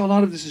 it's a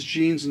lot of this is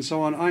genes and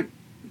so on. I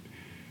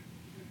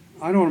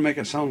don't want to make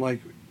it sound like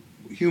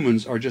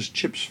humans are just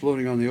chips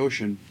floating on the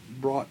ocean,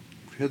 brought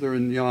hither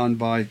and yon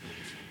by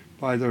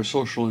their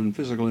social and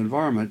physical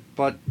environment.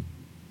 But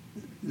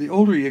the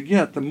older you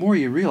get, the more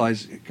you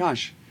realize,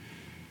 gosh,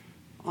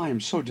 I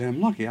am so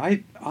damn lucky.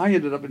 I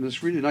ended up in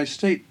this really nice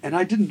state, and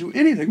I didn't do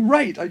anything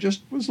right. I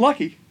just was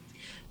lucky.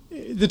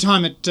 The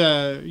time at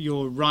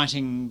your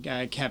writing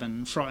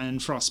cabin in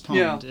Frost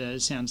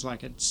Pond sounds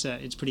like it's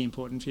pretty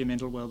important for your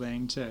mental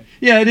well-being too.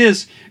 Yeah, it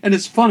is. And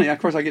it's funny. Of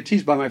course, I get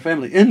teased by my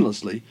family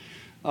endlessly.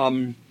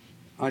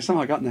 I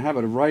somehow got in the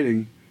habit of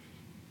writing.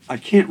 I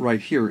can't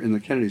write here in the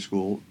Kennedy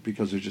School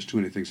because there's just too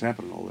many things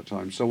happening all the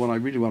time. So when I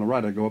really want to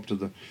write, I go up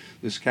to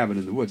this cabin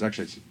in the woods.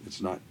 Actually,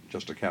 it's not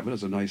just a cabin.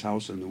 It's a nice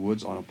house in the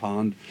woods on a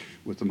pond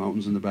with the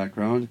mountains in the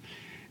background.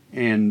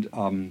 And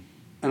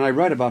I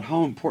write about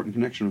how important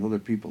connection with other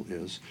people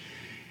is.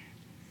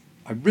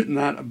 I've written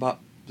that about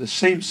the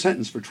same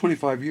sentence for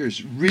 25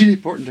 years. Really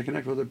important to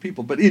connect with other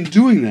people. But in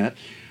doing that,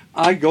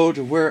 I go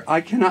to where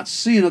I cannot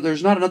see,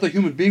 there's not another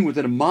human being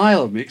within a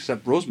mile of me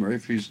except Rosemary,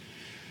 if she's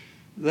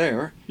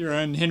there. Your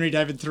own Henry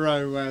David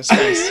Thoreau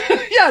space.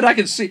 Yeah, and I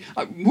can see.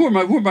 Who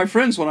are my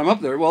friends when I'm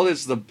up there? Well,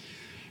 it's the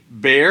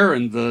bear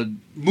and the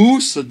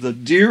moose and the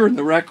deer and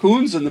the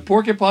raccoons and the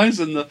porcupines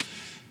and the...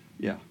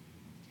 Yeah,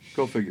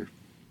 go figure.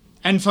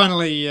 And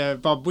finally,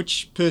 Bob,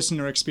 which person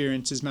or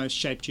experience has most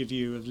shaped your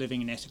view of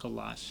living an ethical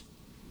life?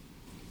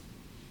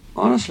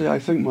 Honestly, I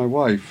think my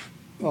wife.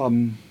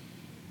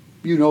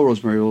 You know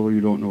Rosemary, although you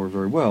don't know her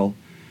very well.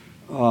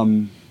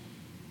 And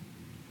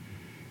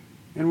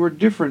we're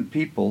different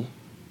people,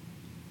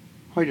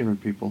 quite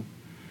different people.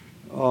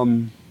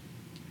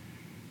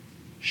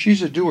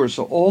 she's a doer,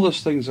 so all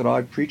those things that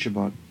I preach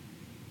about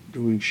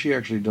doing, she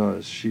actually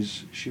does.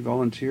 She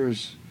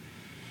volunteers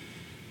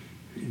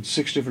in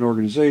 6 different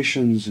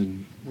organizations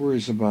and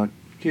worries about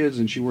kids,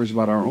 and she worries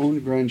about our own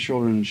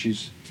grandchildren, and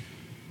she's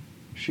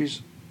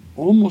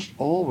almost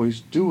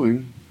always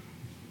doing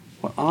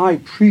what I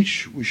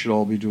preach we should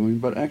all be doing,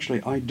 but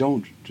actually I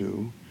don't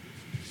do.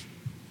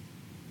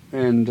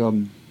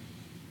 And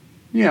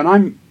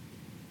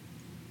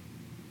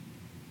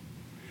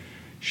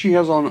she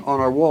has on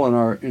our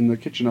wall in the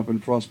kitchen up in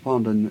Frost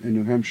Pond in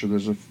New Hampshire,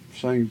 there's a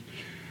saying,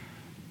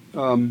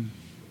 when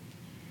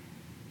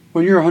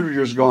you're 100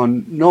 years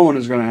gone, no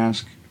one's going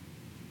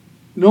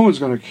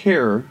to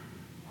care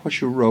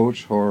what you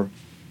wrote or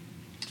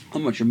how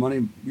much your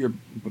money, your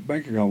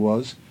bank account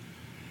was.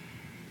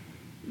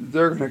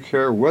 They're going to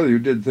care whether you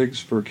did things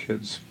for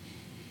kids.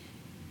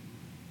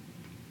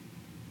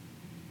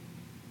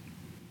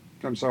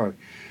 I'm sorry.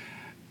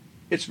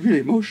 It's really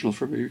emotional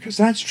for me because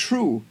that's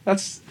true.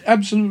 That's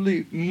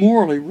absolutely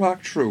morally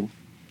rock true.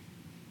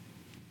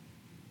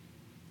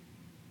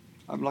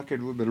 I'm lucky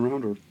to have been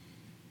around her.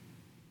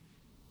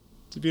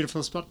 It's a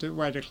beautiful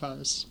way to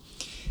close.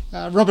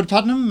 Robert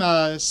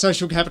Putnam,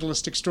 social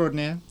capitalist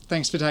extraordinaire,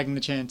 thanks for taking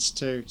the chance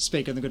to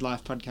speak on the Good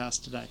Life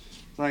podcast today.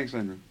 Thanks,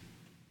 Andrew.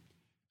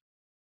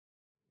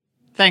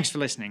 Thanks for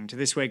listening to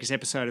this week's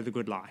episode of The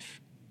Good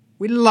Life.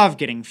 We love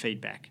getting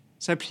feedback,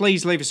 so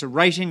please leave us a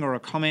rating or a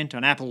comment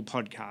on Apple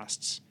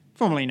Podcasts,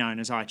 formerly known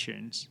as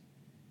iTunes.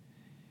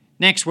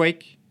 Next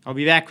week, I'll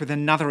be back with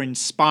another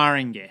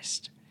inspiring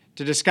guest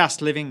to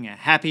discuss living a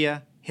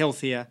happier,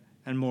 healthier,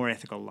 and more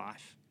ethical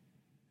life.